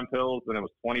 milligram pills, then it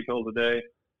was 20 pills a day.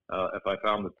 If I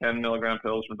found the 10 milligram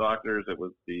pills from doctors, it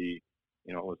was it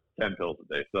was 10 pills a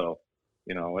day. So,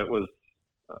 it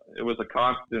was a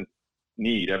constant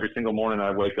need. Every single morning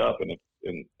I wake up and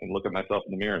look at myself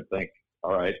in the mirror and think,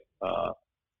 all right,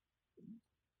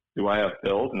 do I have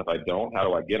pills? And if I don't, how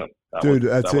do I get them?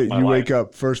 That's it. You wake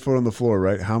up, first foot on the floor,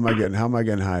 right? How am I getting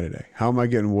high today? How am I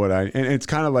getting and it's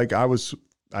kind of like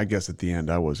I guess at the end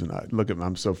I wasn't.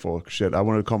 I'm so full of shit. I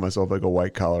wanted to call myself like a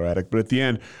white collar addict, but at the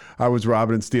end I was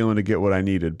robbing and stealing to get what I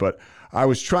needed. But I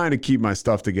was trying to keep my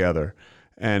stuff together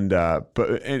and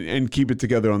keep it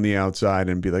together on the outside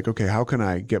and be like, okay, how can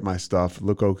I get my stuff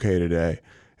look okay today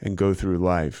and go through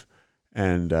life?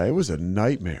 And it was a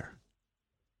nightmare.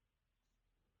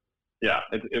 Yeah,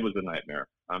 it was a nightmare.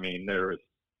 I mean, there was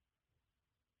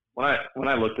when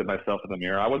I looked at myself in the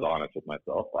mirror, I was honest with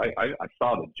myself. I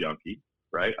saw the junkie,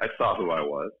 right? I saw who I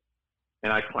was,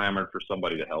 and I clamored for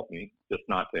somebody to help me, just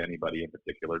not to anybody in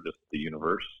particular, just the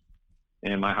universe.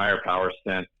 And my higher power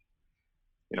sent,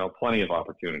 plenty of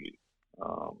opportunities.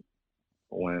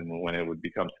 When it would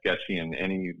become sketchy in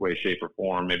any way, shape, or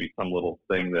form, maybe some little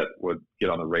thing that would get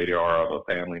on the radar of a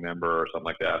family member or something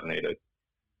like that, and they'd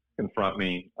confront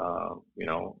me,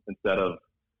 instead of,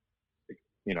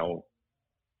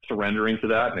 surrendering to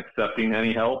that and accepting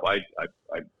any help, I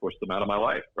pushed them out of my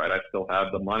life, right? I still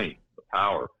had the money, the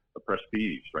power, the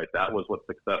prestige, right? That was what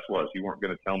success was. You weren't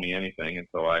going to tell me anything. And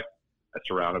so I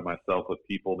surrounded myself with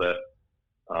people that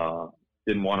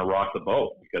didn't want to rock the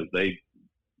boat because they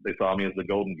saw me as the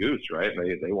golden goose, right?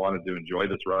 They wanted to enjoy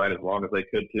this ride as long as they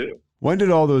could too. When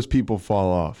did all those people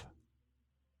fall off?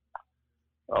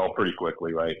 Oh, pretty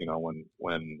quickly, right? When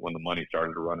the money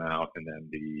started to run out, and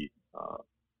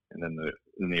then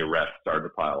the arrests started to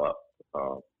pile up.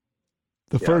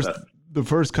 The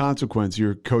first consequence,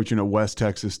 you're coaching at West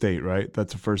Texas State, right?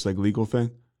 That's the first legal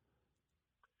thing.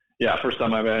 Yeah, first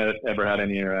time I've ever had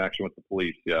any interaction with the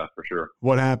police. Yeah, for sure.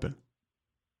 What happened?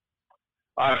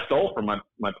 I stole from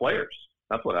my players.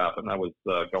 That's what happened. I was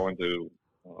I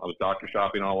was doctor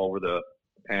shopping all over the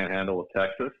panhandle of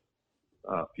Texas.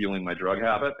 Fueling my drug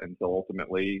habit until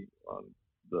ultimately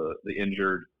the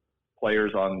injured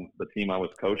players on the team I was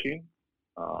coaching,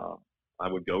 I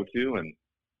would go to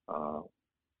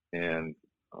and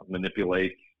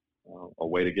manipulate a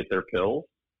way to get their pills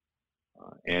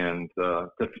and to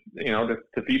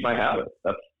feed my habit.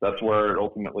 That's where it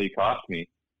ultimately cost me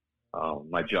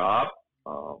my job,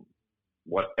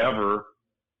 whatever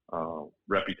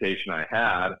reputation I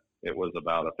had. It was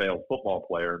about a failed football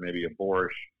player, maybe a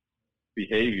boorish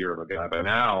behavior of a guy, but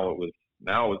now it was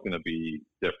going to be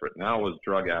different. Now it was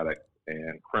drug addict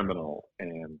and criminal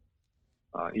and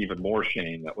even more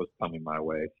shame that was coming my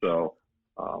way. So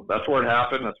that's where it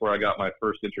happened. That's where I got my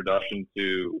first introduction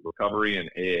to recovery and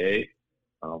AA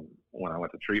when I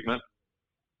went to treatment.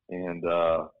 And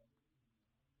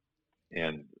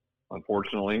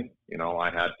unfortunately, I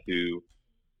had to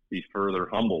be further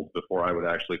humbled before I would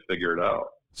actually figure it out.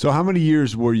 So how many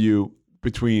years were you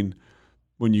between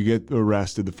when you get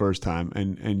arrested the first time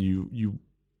and you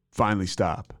finally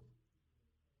stop?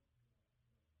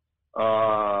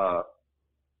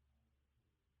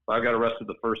 I got arrested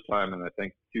the first time in, I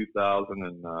think, 2000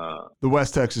 and the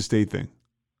West Texas State thing.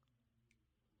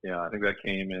 Yeah, I think that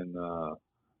came in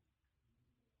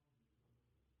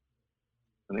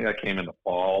I think I came in the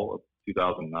fall of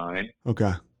 2009.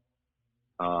 Okay.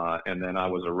 And then I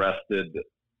was arrested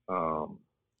for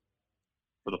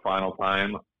the final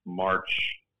time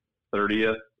March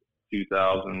 30th,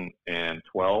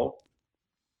 2012.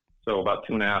 So about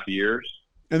 2.5 years.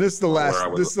 And this is the last.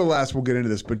 This is the last. We'll get into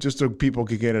this, but just so people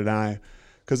can get an eye,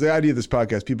 because the idea of this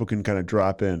podcast, people can kind of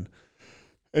drop in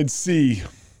and see,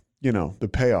 the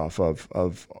payoff of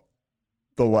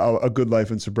a good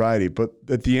life in sobriety. But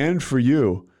at the end, for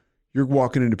you, you're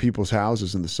walking into people's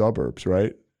houses in the suburbs,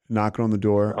 right? Knocking on the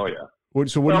door. Oh yeah.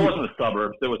 It wasn't the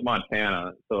suburbs. It was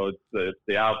Montana, so it's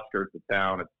the outskirts of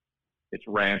town. It's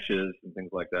ranches and things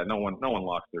like that. No one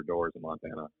locks their doors in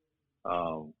Montana.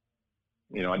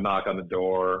 I knock on the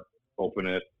door, open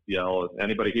it, yell, "Is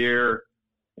anybody here?"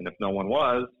 And if no one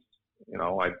was,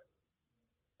 I'd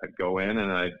go in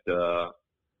and I'd go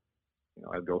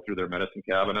through their medicine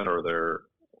cabinet or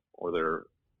their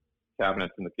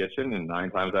cabinets in the kitchen, and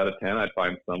 9 times out of 10, I'd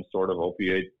find some sort of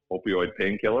opioid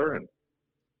painkiller, and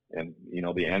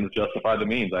the ends justify the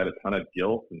means. I had a ton of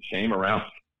guilt and shame around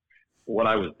what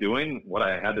I was doing, what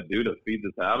I had to do to feed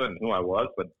this habit, and who I was,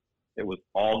 but it was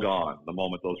all gone the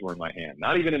moment those were in my hand.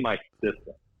 Not even in my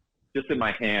system, just in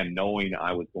my hand, knowing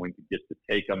I was going to get to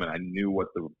take them, and I knew what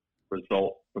the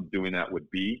result from doing that would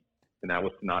be, and that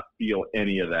was to not feel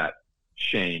any of that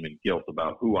shame and guilt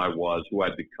about who I was, who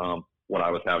I'd become, what I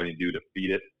was having to do to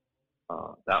feed it.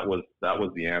 That was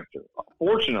the answer.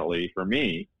 Fortunately for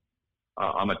me,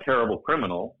 I'm a terrible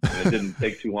criminal, and it didn't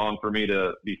take too long for me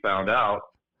to be found out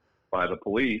by the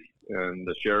police, and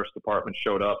the sheriff's department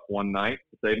showed up one night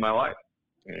to save my life.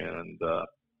 And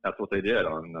that's what they did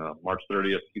on March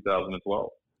 30th, 2012.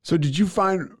 So did you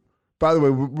find, by the way,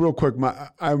 real quick,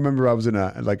 I remember I was in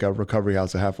a recovery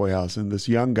house, a halfway house, and this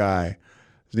young guy,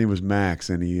 his name was Max,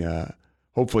 and he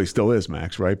hopefully still is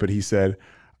Max, right? But he said,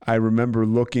 I remember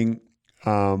looking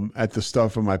at the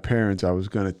stuff of my parents I was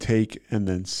going to take and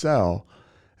then sell,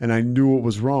 and I knew it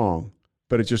was wrong,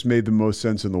 but it just made the most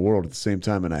sense in the world at the same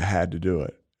time, and I had to do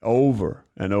it over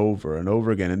and over and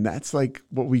over again. And that's like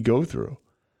what we go through.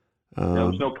 There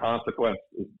was no consequence.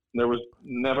 There was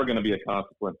never going to be a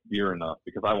consequence near enough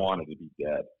because I wanted to be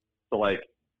dead. So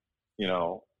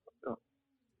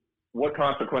what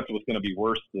consequence was going to be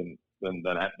worse than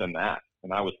that?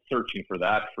 And I was searching for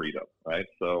that freedom, right?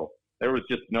 So there was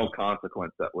just no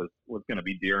consequence that was going to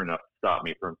be dear enough to stop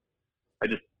me from, I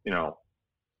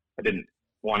didn't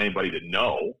want anybody to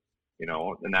know,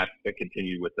 and that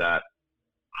continued with that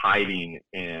hiding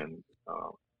and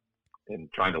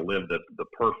trying to live the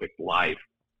perfect life,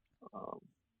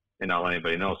 and not let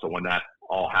anybody know. So when that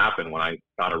all happened, when I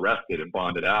got arrested and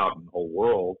bonded out, and the whole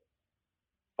world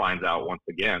finds out once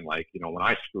again, when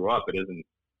I screw up, it isn't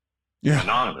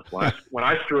anonymous. When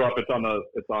I screw up, it's on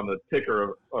the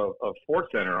ticker of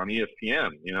SportsCenter on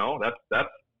ESPN. That's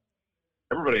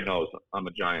everybody knows I'm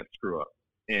a giant screw up,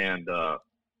 and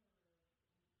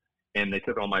they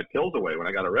took all my pills away when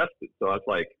I got arrested. So I was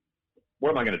like, what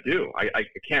am I going to do? I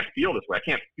can't feel this way. I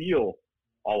can't feel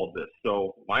all of this.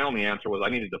 So my only answer was I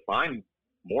needed to find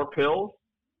more pills,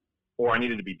 or I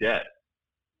needed to be dead.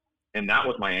 And that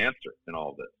was my answer in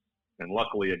all of this. And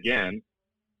luckily, again,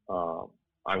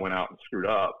 I went out and screwed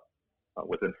up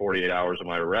within 48 hours of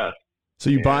my arrest. So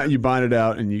you bonded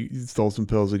out and you stole some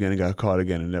pills again and got caught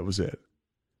again, and that was it.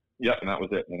 Yep, and that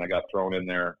was it. And I got thrown in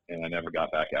there, and I never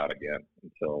got back out again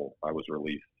until I was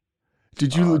released.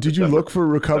 Did you look for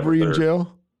recovery in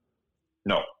jail?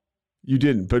 No, you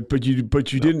didn't. But you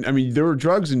didn't. I mean, there were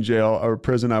drugs in jail or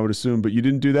prison, I would assume, but you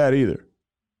didn't do that either.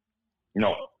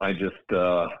 No, I just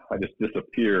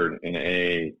disappeared in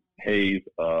a haze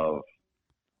of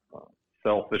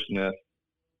selfishness,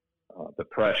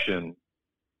 depression,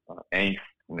 angst,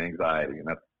 and anxiety, and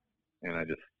I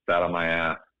just sat on my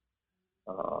ass,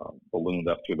 ballooned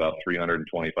up to about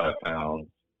 325 pounds,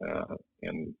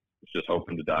 and was just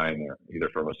hoping to die in there, either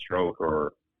from a stroke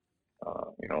or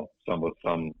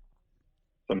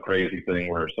some crazy thing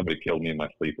where somebody killed me in my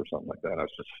sleep or something like that. I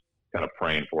was just kind of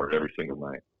praying for it every single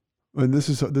night. And this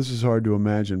is hard to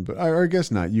imagine, but I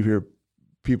guess not. You hear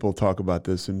people talk about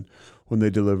this, and when they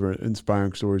deliver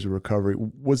inspiring stories of recovery.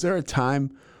 Was there a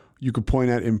time you could point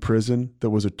at in prison that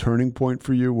was a turning point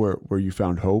for you, where you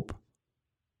found hope?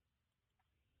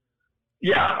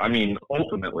 Yeah, I mean,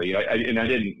 ultimately, I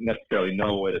didn't necessarily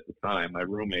know it at the time. My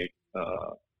roommate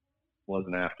was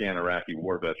an Afghan-Iraqi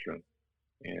war veteran,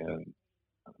 and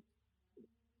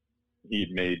he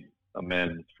had made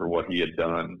amends for what he had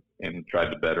done and tried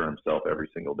to better himself every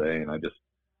single day. And I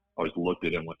always looked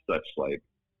at him with such like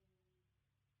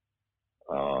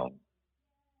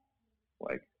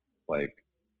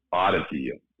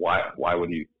oddity. Why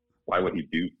would he why would he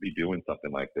be doing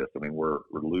something like this? I mean, we're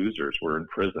losers. We're in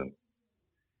prison.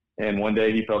 And one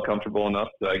day he felt comfortable enough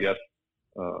to, I guess,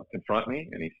 confront me.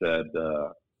 And he said,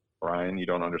 Brian, you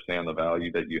don't understand the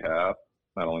value that you have,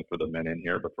 not only for the men in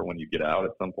here, but for when you get out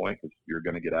at some point, because you're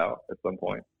going to get out at some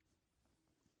point.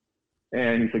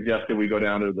 And he suggested we go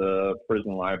down to the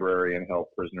prison library and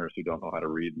help prisoners who don't know how to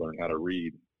read learn how to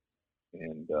read.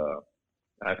 And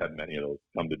I've had many of those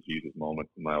come to Jesus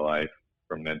moments in my life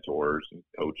from mentors and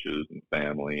coaches and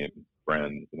family and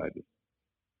friends. And I just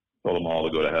told them all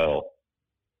to go to hell.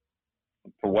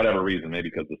 For whatever reason, maybe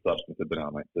because the substance had been out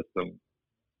of my system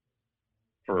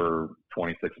for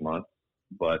 26 months.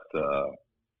 But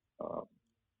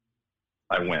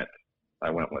I went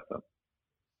with them,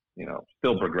 you know,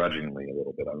 still begrudgingly a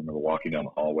little bit. I remember walking down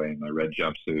the hallway in my red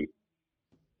jumpsuit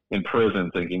in prison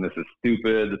thinking, this is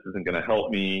stupid. This isn't going to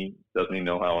help me. Doesn't he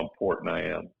know how important I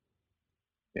am?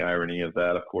 The irony of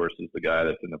that, of course, is the guy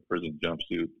that's in the prison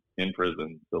jumpsuit in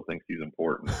prison still thinks he's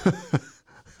important.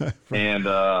 And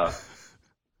I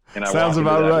sounds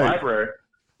about right. Library.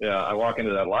 Yeah, I walk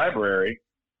into that library,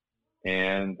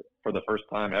 and for the first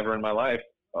time ever in my life,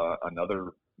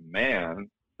 another man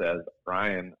says,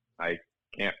 Brian, I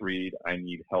can't read. I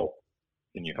need help.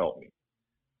 Can you help me?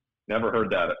 Never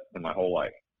heard that in my whole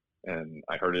life. And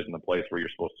I heard it in a place where you're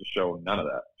supposed to show none of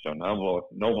that, show no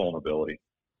vulnerability,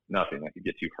 nothing that could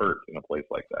get you hurt in a place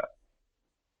like that.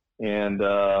 And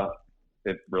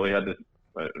it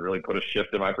really put a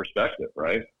shift in my perspective,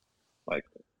 right? Like,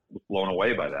 I was blown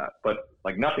away by that. But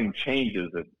like, nothing changes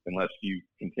unless you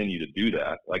continue to do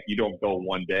that. Like, you don't go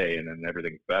one day and then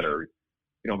everything's better.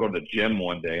 You don't go to the gym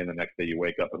one day and the next day you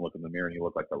wake up and look in the mirror and you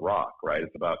look like The Rock, right?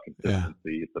 It's about consistency.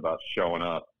 Yeah. It's about showing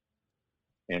up.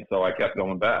 And so I kept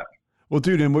going back. Well,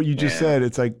 dude, and what you just said,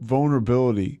 it's like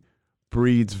vulnerability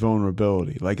breeds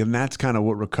vulnerability. Like, and that's kind of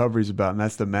what recovery is about. And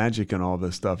that's the magic in all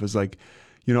this stuff. Is like,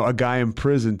 you know, a guy in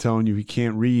prison telling you he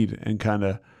can't read and kind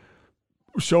of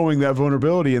showing that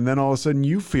vulnerability. And then all of a sudden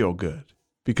you feel good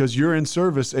because you're in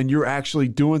service and you're actually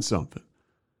doing something.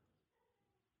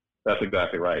 That's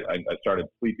exactly right. I started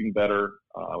sleeping better.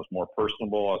 I was more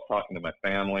personable. I was talking to my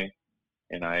family.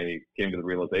 And I came to the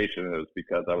realization it was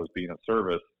because I was being of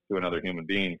service to another human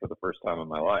being for the first time in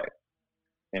my life.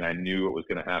 And I knew it was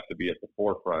going to have to be at the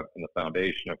forefront and the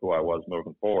foundation of who I was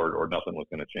moving forward, or nothing was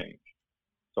going to change.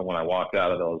 So when I walked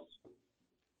out of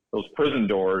those prison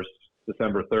doors,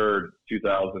 December 3rd,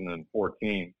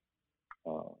 2014,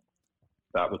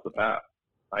 that was the path.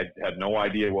 I had no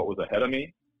idea what was ahead of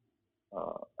me.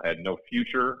 I had no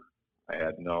future. I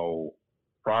had no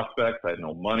prospects. I had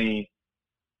no money.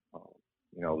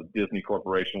 You know, the Disney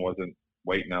Corporation wasn't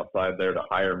waiting outside there to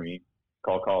hire me to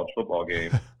call college football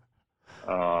games.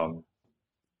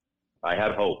 I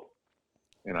had hope,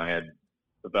 and I had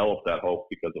developed that hope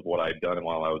because of what I had done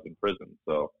while I was in prison.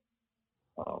 So,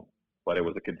 but it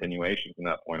was a continuation from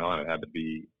that point on. It had to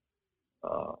be,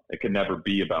 it could never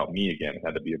be about me again. It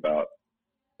had to be about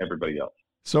everybody else.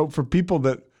 So for people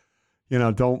that, you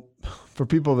know,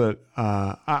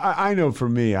 I know for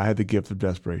me, I had the gift of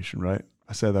desperation, right?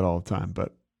 I say that all the time,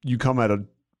 but you come out of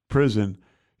prison,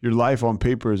 your life on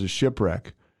paper is a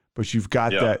shipwreck, but you've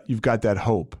got that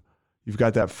hope. You've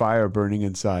got that fire burning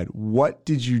inside. What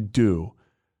did you do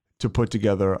to put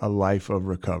together a life of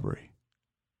recovery?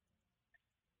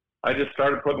 I just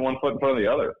started putting one foot in front of the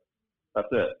other. That's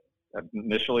it.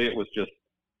 Initially, it was just,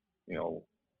 you know,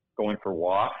 going for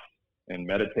walks and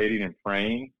meditating and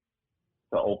praying,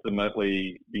 to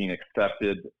ultimately being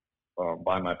accepted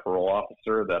by my parole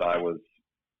officer that I was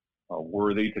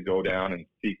worthy to go down and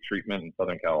seek treatment in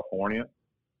Southern California.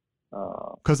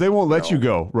 Because they won't let you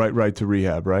go right to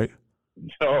rehab, right?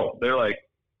 No, they're like,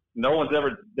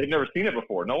 they've never seen it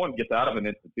before. No one gets out of an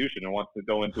institution and wants to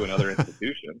go into another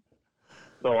institution.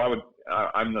 So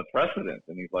I'm the precedent.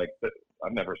 And he's like,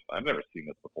 I've never seen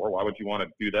this before. Why would you want to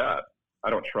do that? I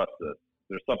don't trust this.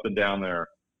 There's something down there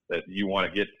that you want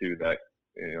to get to that,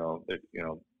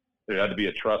 there had to be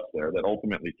a trust there that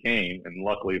ultimately came. And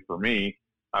luckily for me,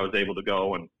 I was able to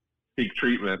go and seek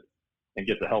treatment and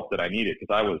get the help that I needed,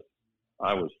 because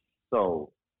I was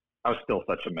still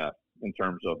such a mess in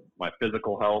terms of my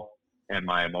physical health and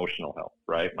my emotional health,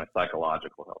 right? My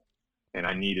psychological health. And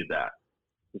I needed that.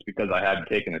 Just because I hadn't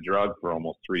taken a drug for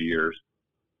almost 3 years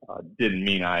didn't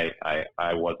mean I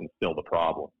wasn't still the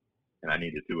problem, and I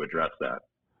needed to address that.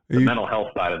 The mental health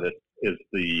side of this is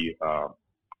the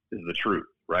truth,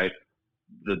 right?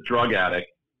 The drug addict,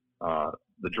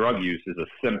 the drug use is a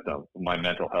symptom of my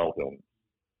mental health illness.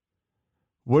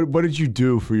 What did you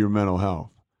do for your mental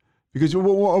health? Because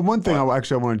one thing, I want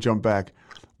to jump back.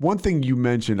 One thing you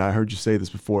mentioned, I heard you say this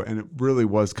before, and it really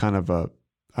was kind of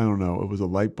I don't know, it was a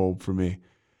light bulb for me.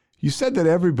 You said that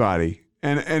everybody,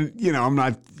 and you know,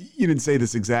 you didn't say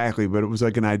this exactly, but it was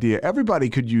like an idea. Everybody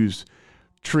could use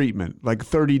treatment, like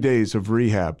 30 days of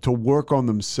rehab to work on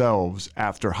themselves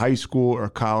after high school or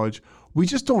college. We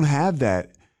just don't have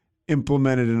that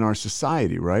implemented in our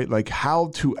society, right? Like how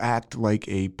to act like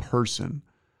a person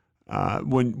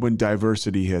when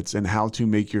diversity hits, and how to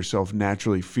make yourself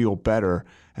naturally feel better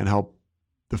and help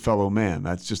the fellow man.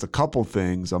 That's just a couple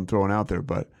things I'm throwing out there.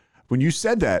 But when you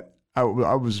said that, I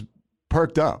was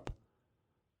perked up.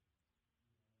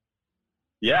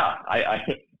 Yeah, I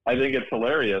think it's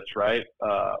hilarious, right?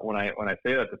 When I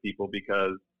say that to people,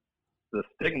 because the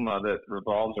stigma that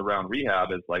revolves around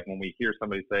rehab is like when we hear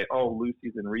somebody say, "Oh,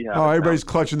 Lucy's in rehab." Oh, everybody's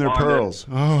clutching their pearls.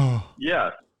 Oh,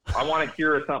 yes. I want to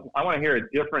hear something. I want to hear a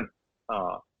different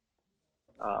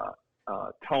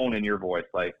tone in your voice.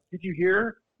 Like, did you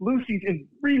hear Lucy's in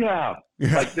rehab?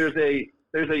 Yeah. Like there's an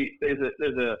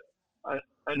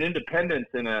independence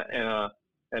and a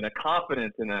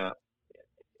confidence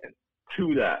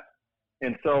to that.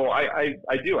 And so I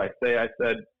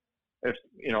said,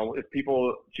 if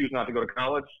people choose not to go to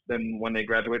college, then when they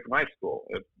graduate from high school,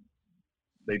 if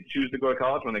they choose to go to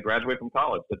college, when they graduate from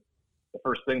college, the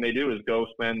first thing they do is go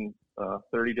spend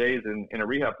 30 days in a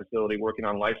rehab facility working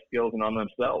on life skills and on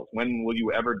themselves. When will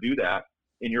you ever do that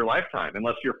in your lifetime,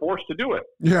 unless you're forced to do it?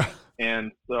 Yeah.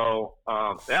 And so,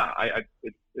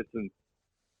 it's an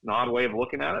odd way of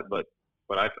looking at it, but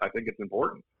I think it's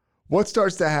important. What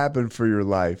starts to happen for your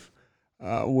life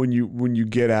when you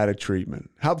get out of treatment?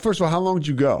 First of all, how long did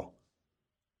you go?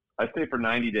 I stay for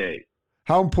 90 days.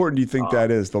 How important do you think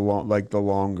that is? The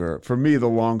longer, for me, the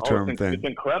long-term thing. It's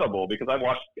incredible, because I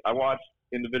watched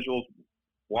individuals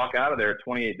walk out of there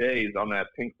 28 days on that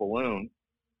pink balloon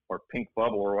or pink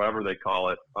bubble or whatever they call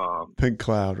it. Pink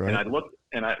cloud, right?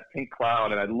 And pink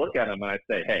cloud, and I'd look at them and I'd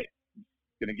say, "Hey, I'm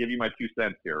going to give you my 2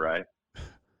 cents here, right?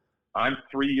 I'm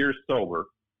 3 years sober."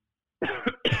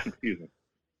 Excuse me.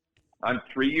 I'm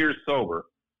 3 years sober,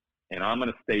 and I'm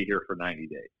going to stay here for 90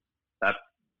 days.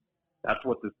 That's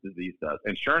what this disease does.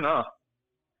 And sure enough,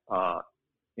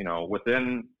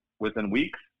 within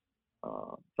weeks,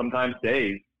 sometimes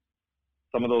days,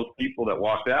 some of those people that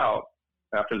walked out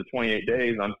after the 28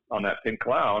 days on that pink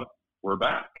cloud were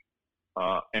back,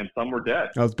 and some were dead.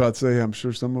 I was about to say, I'm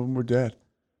sure some of them were dead.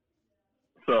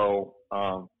 So,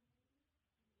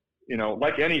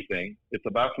 like anything, it's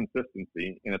about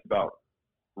consistency, and it's about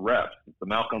reps. It's the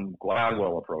Malcolm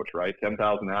Gladwell approach, right?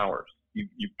 10,000 hours.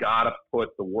 You've got to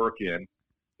put the work in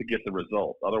to get the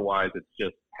results. Otherwise, it's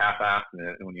just half-assing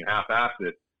it. And when you half-ass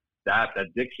it, that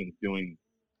addiction's doing,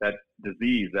 that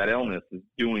disease, that illness is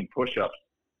doing push-ups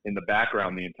in the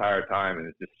background the entire time, and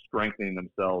it's just strengthening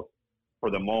themselves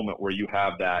for the moment where you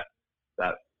have that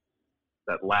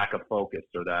lack of focus,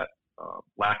 or that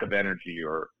lack of energy,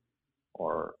 or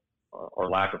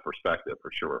lack of perspective, for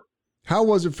sure. How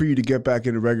was it for you to get back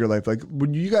into regular life? Like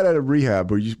when you got out of rehab,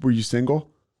 were you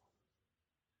single?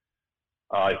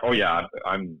 Oh yeah,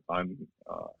 I've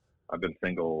been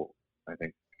single. I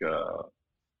think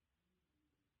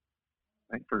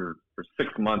for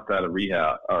 6 months out of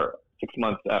rehab, or 6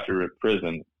 months after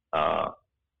prison,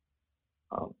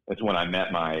 is when I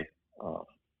met my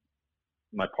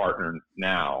partner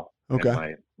now. Okay.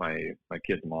 And my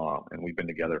kid's mom, and we've been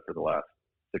together for the last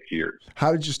 6 years.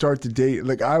 How did you start to date?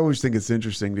 Like, I always think it's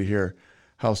interesting to hear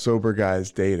how sober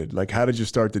guys dated. Like, how did you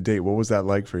start to date? What was that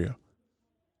like for you?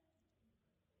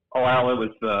 Oh, well, it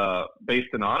was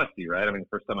based in honesty, right? I mean, the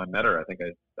first time I met her, I think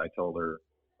I told her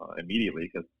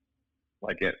immediately, because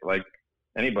like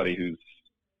anybody who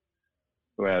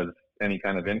has any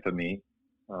kind of infamy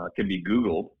can be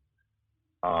Googled.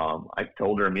 I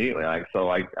told her immediately. I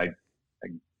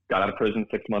got out of prison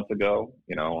 6 months ago.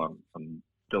 I'm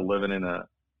still living in a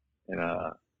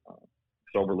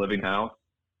sober living house,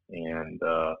 and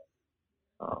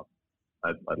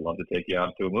I'd love to take you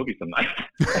out to a movie some night.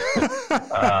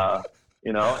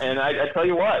 And I tell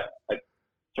you what,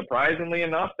 surprisingly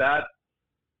enough, that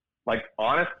like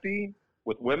honesty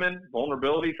with women,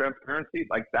 vulnerability, transparency,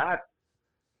 like that's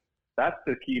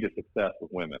the key to success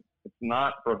with women. It's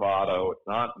not bravado. It's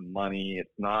not money. It's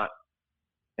not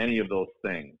any of those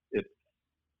things. It's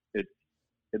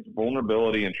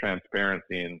vulnerability and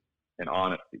transparency and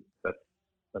honesty. That's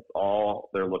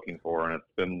all they're looking for. And it's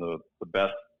been the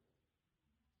best.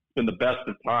 It's been the best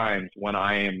of times when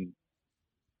I am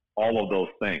all of those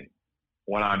things.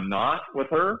 When I'm not with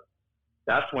her,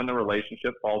 that's when the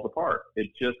relationship falls apart.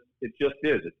 It just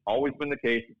is. It's always been the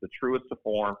case. It's the truest to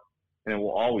form, and it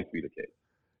will always be the case.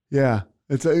 Yeah.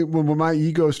 It's when my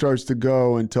ego starts to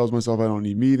go and tells myself I don't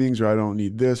need meetings, or I don't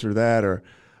need this or that, or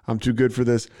I'm too good for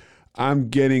this. I'm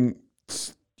getting,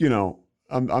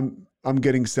 I'm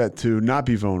getting set to not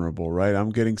be vulnerable, right? I'm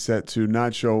getting set to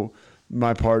not show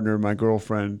my partner, my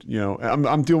girlfriend,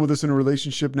 I'm dealing with this in a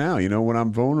relationship now. When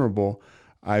I'm vulnerable,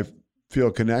 I feel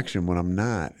a connection. When I'm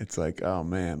not, it's like, oh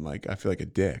man, like I feel like a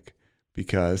dick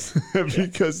because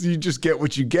because you just get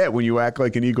what you get when you act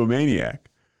like an egomaniac.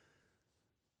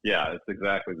 Yeah, it's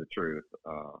exactly the truth.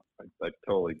 I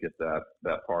totally get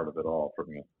that part of it all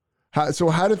from you. So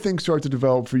how did things start to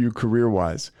develop for you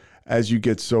career-wise as you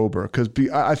get sober? Because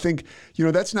I think,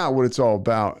 that's not what it's all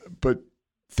about. But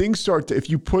things start to, if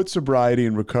you put sobriety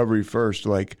and recovery first,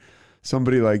 like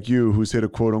somebody like you who's hit a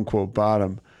quote-unquote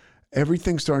bottom,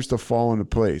 everything starts to fall into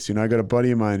place. I got a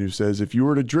buddy of mine who says, if you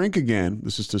were to drink again,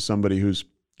 this is to somebody who's,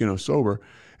 sober,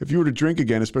 if you were to drink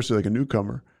again, especially like a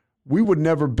newcomer, we would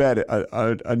never bet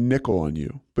a nickel on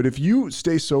you. But if you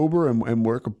stay sober and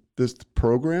work this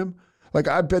program, like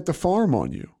I bet the farm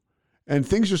on you. And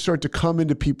things just start to come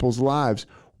into people's lives.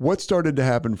 What started to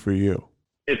happen for you?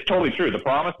 It's totally true. The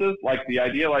promises, like the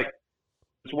idea, like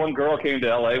this one girl came to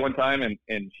LA one time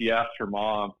and she asked her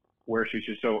mom where she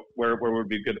should where would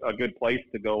be a good place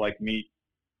to go, like meet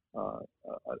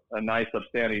a nice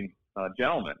upstanding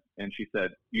gentleman. And she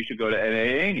said, you should go to an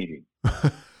AA meeting.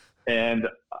 And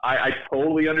I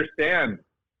totally understand.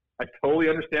 I totally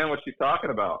understand what she's talking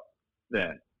about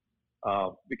then.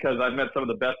 Because I've met some of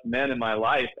the best men in my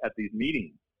life at these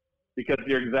meetings. Because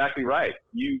you're exactly right.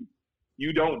 You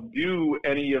don't do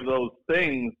any of those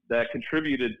things that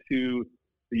contributed to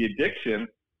the addiction,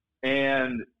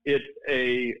 and it's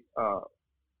an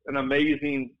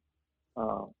amazing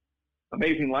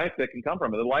life that can come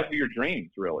from it. The life of your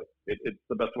dreams, really. It's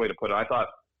the best way to put it. I thought,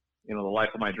 the life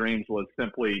of my dreams was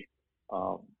simply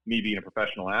me being a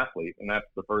professional athlete, and that's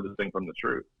the furthest thing from the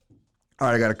truth. All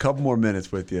right, I got a couple more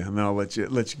minutes with you, and then I'll let you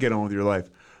get on with your life.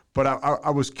 But I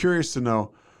was curious to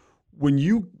know, when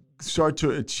you start to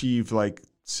achieve like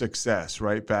success,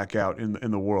 right, back out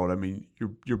in the world. I mean,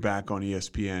 you're back on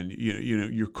ESPN.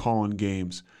 You're calling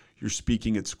games. You're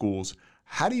speaking at schools.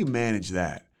 How do you manage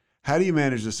that? How do you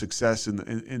manage the success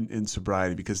in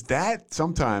sobriety? Because that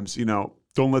sometimes,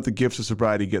 don't let the gifts of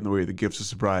sobriety get in the way of the gifts of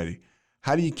sobriety.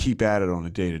 How do you keep at it on a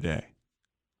day to day?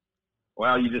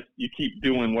 Well, you keep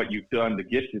doing what you've done to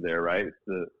get you there, right?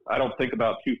 I don't think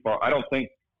about too far. I don't think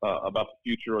about the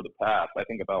future or the past. I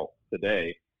think about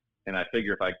today, and I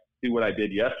figure if I do what I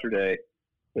did yesterday,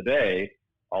 today,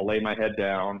 I'll lay my head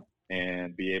down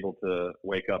and be able to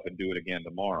wake up and do it again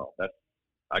tomorrow.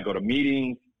 I go to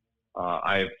meetings.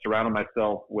 I've surrounded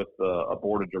myself with a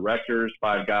board of directors,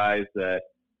 5 guys that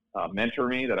mentor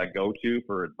me, that I go to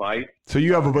for advice. So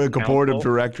you have a board of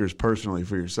directors personally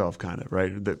for yourself, kind of,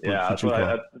 right? That's what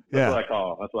I call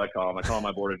them. That's what I call them. I call them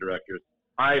my board of directors.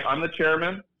 I'm the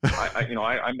chairman.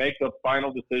 I make the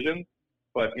final decisions,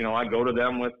 but I go to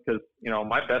them because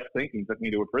my best thinking took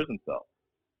me to a prison cell.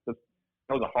 That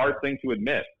was a hard thing to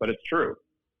admit, but it's true.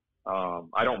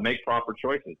 I don't make proper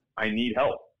choices. I need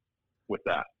help with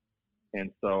that,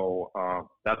 and so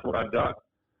that's what I've done.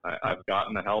 I've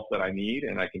gotten the help that I need,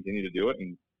 and I continue to do it.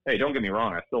 And hey, don't get me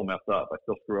wrong, I still mess up. I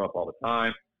still screw up all the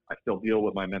time. I still deal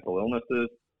with my mental illnesses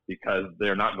because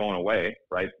they're not going away,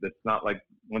 right? It's not like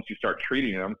once you start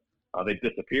treating them, they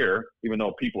disappear, even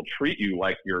though people treat you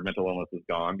like your mental illness is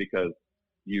gone because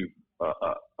you've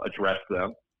addressed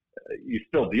them. You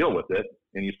still deal with it,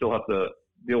 and you still have to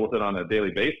deal with it on a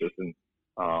daily basis.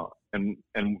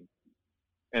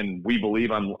 And we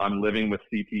believe I'm living with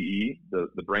CTE,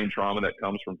 the brain trauma that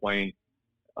comes from playing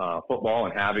football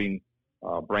and having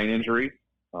brain injuries.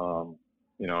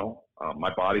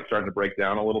 My body's starting to break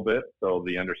down a little bit. So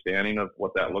the understanding of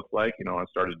what that looks like, I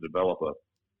started to develop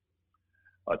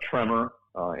a tremor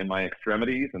in my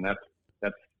extremities, and that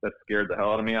scared the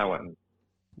hell out of me. I went.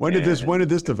 When did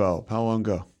this develop? How long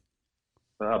ago?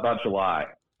 About July.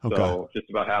 Okay. So just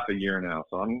about half a year now.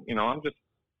 So I'm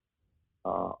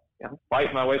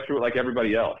fighting my way through it like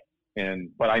everybody else.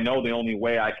 But I know the only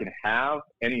way I can have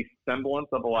any semblance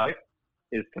of a life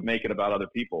is to make it about other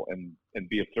people and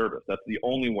be of service. That's the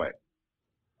only way.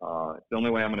 It's the only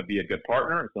way I'm going to be a good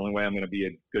partner. It's the only way I'm going to be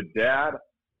a good dad.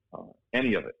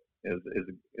 Any of it is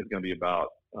going to be about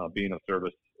being of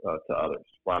service to others,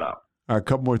 flat out. All right, a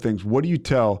couple more things. What do you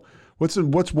tell? What's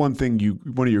one thing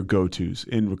one of your go-tos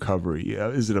in recovery?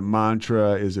 Is it a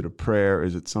mantra? Is it a prayer?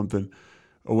 Is it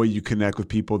a way you connect with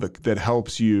people that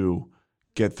helps you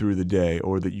get through the day,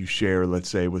 or that you share, let's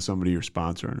say, with somebody you're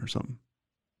sponsoring or something?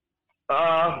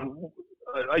 I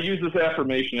use this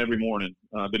affirmation every morning.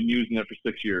 I've been using it for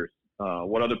 6 years.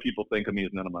 What other people think of me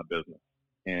is none of my business.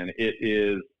 And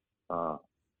it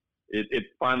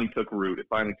finally took root. It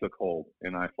finally took hold,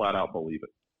 and I flat out believe it.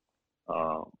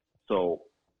 So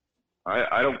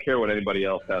I don't care what anybody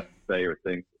else has to say or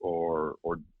think or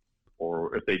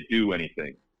if they do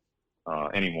anything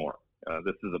anymore.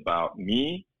 This is about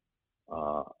me.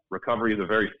 Recovery is a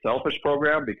very selfish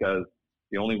program because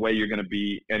the only way you're going to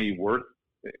be any worth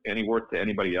to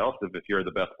anybody else is if you're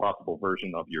the best possible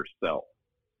version of yourself.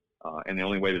 And the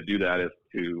only way to do that is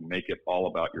to make it all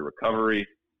about your recovery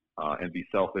and be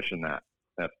selfish in that.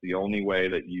 That's the only way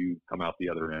that you come out the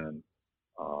other end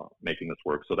making this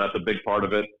work. So that's a big part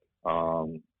of it.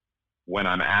 When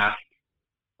I'm asked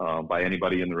by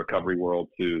anybody in the recovery world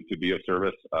to be of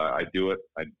service, I do it.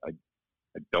 I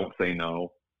don't say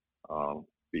no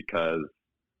because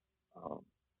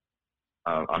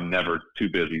I'm never too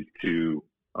busy to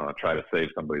try to save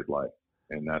somebody's life,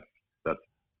 and that's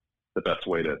the best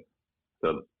way to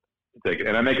take it.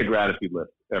 And I make a gratitude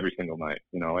list every single night.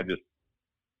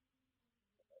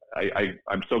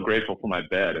 I'm so grateful for my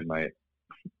bed and my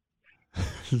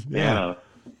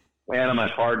Anna, my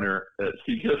partner.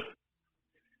 She's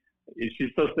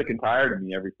so sick and tired of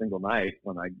me every single night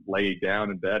when I lay down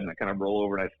in bed and I kind of roll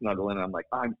over and I snuggle in and I'm like,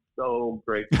 I'm so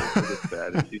grateful for this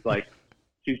bed. And she's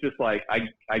just like,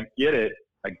 I get it.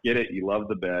 I get it. You love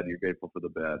the bed. You're grateful for the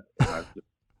bed. And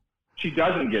she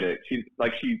doesn't get it. She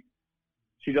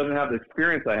doesn't have the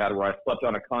experience I had where I slept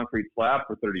on a concrete slab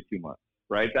for 32 months,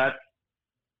 right? That's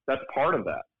part of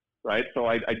that, right? So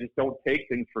I just don't take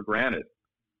things for granted.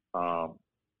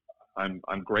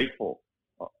 I'm grateful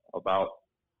about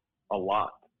a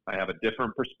lot. I have a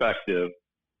different perspective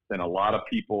than a lot of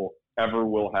people ever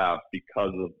will have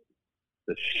because of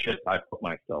the shit I put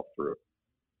myself through.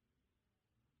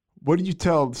 What do you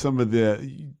tell some of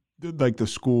the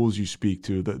schools you speak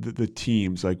to, the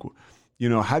teams? Like,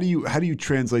 how do you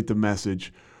translate the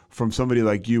message from somebody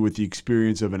like you with the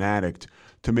experience of an addict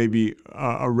to maybe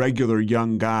a regular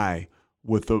young guy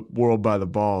with the world by the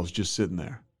balls just sitting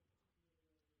there?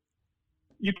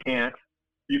 You can't.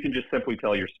 You can just simply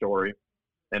tell your story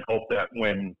and hope that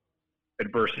when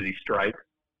adversity strikes,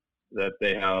 that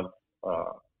they have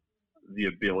the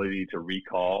ability to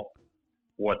recall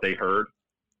what they heard.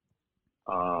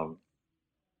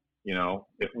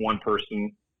 If one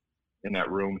person in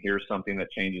that room hears something that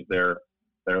changes their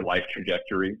life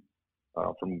trajectory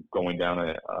from going down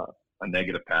a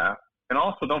negative path. And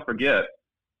also don't forget,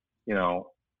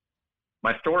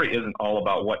 my story isn't all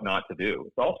about what not to do.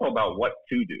 It's also about what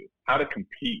to do, how to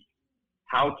compete,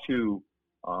 how to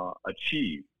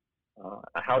achieve,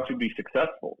 how to be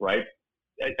successful, right?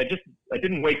 I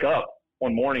didn't wake up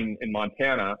one morning in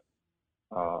Montana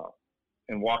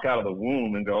and walk out of the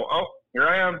womb and go, oh, here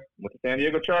I am with the San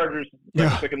Diego Chargers,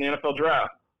 pick in the NFL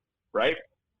draft, right?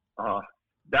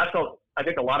 I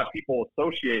think a lot of people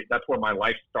associate that's where my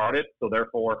life started, so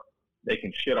therefore they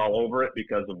can shit all over it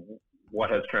because of what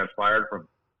has transpired from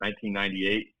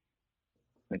 1998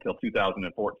 until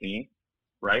 2014,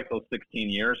 right? Those 16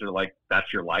 years are like,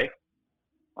 that's your life.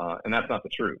 And that's not the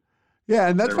truth. Yeah,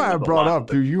 and that's why I brought up,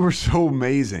 dude, you were so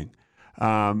amazing.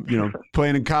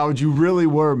 Playing in college, you really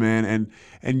were, man.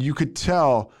 And you could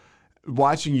tell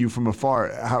watching you from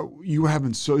afar how you were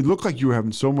having it looked like you were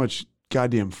having so much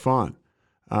goddamn fun.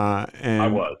 And I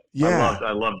was. Yeah.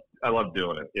 I loved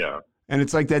doing it. Yeah. And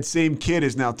it's like that same kid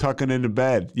is now tucking into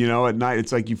bed, at night.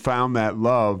 It's like you found that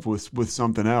love with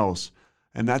something else.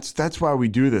 And that's why we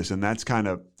do this. And that's kind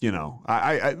of,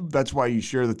 I that's why you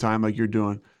share the time like you're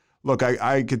doing. Look,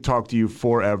 I could talk to you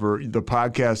forever. The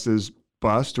podcast is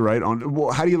bust, right?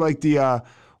 How do you like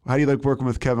working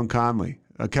with Kevin Conley?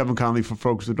 Kevin Conley, for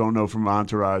folks that don't know from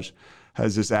Entourage,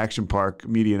 has this Action Park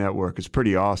media network. It's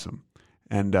pretty awesome.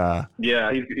 And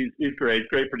yeah, he's great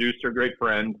producer, great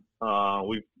friend.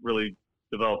 We've really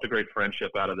developed a great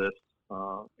friendship out of this.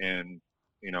 And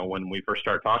when we first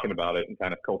started talking about it and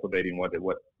kind of cultivating what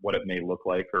it may look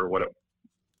like or what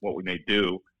we may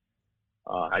do,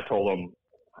 I told him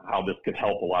how this could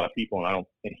help a lot of people, and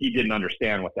he didn't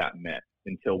understand what that meant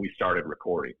until we started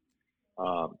recording.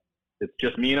 It's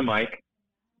just me and a mic.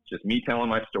 It's just me telling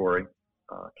my story.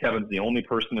 Kevin's the only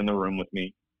person in the room with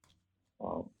me.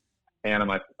 Anna,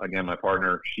 my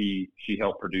partner, she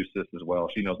helped produce this as well.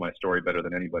 She knows my story better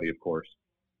than anybody, of course.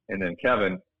 And then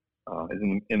Kevin is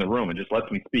in the room and just lets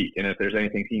me speak. And if there's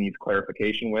anything he needs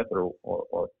clarification with, or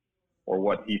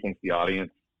what he thinks the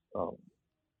audience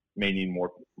may need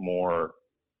more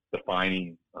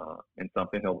defining in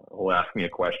something, he'll ask me a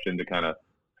question to kind of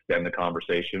extend the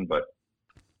conversation. But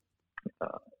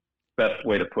best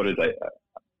way to put it is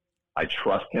I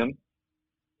trust him,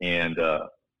 and I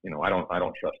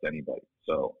don't trust anybody.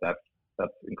 So that's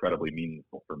incredibly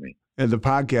meaningful for me. And the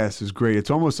podcast is great.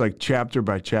 It's almost like chapter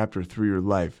by chapter through your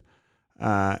life.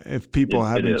 If people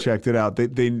haven't checked it out,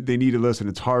 they need to listen.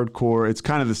 It's hardcore. It's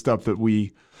kind of the stuff that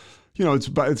we,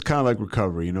 it's kind of like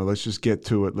recovery. Let's just get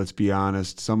to it. Let's be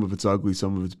honest. Some of it's ugly,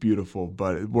 some of it's beautiful,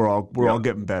 but we're all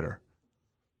getting better.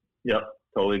 Yep,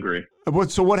 totally agree.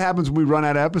 So what happens when we run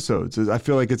out of episodes? I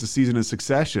feel like it's a season of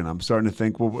succession. I'm starting to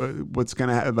think, well, what's going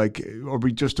to happen? Like, are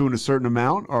we just doing a certain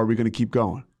amount, or are we going to keep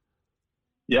going?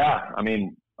 Yeah, I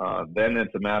mean, then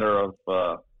it's a matter of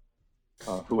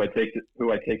who I take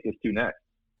this to next.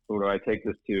 Who do I take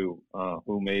this to?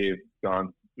 Who may have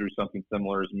gone through something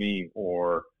similar as me,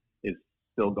 or is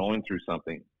still going through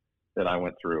something that I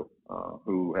went through?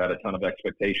 Who had a ton of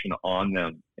expectation on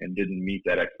them and didn't meet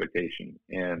that expectation,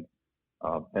 and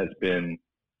has been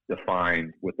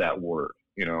defined with that word.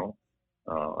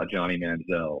 A Johnny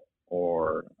Manziel,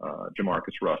 or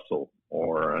Jamarcus Russell,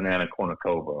 or an Anna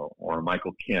Kournikova, or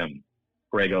Michael Kim,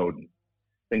 Greg Oden,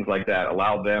 things like that.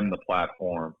 Allow them the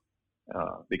platform,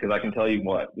 because I can tell you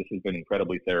what, this has been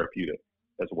incredibly therapeutic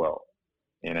as well.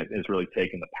 And it has really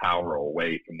taken the power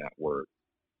away from that word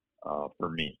for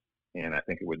me. And I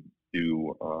think it would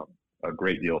do a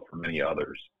great deal for many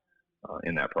others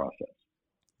in that process.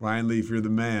 Ryan Leaf, you're the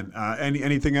man.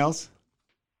 Anything else?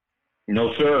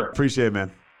 No, sir. Appreciate it,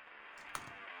 man.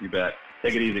 You bet.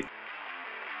 Take it easy.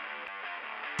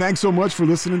 Thanks so much for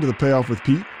listening to The Payoff with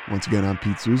Pete. Once again, I'm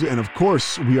Pete Souza. And of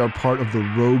course, we are part of the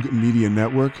Rogue Media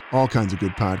Network. All kinds of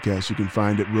good podcasts you can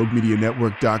find at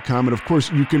roguemedianetwork.com. And of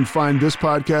course, you can find this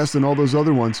podcast and all those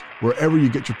other ones wherever you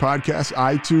get your podcasts,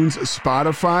 iTunes,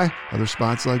 Spotify, other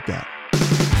spots like that.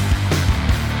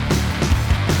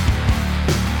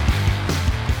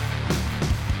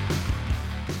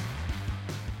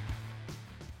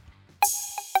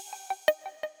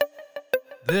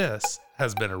 This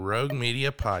has been a Rogue Media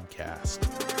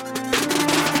podcast.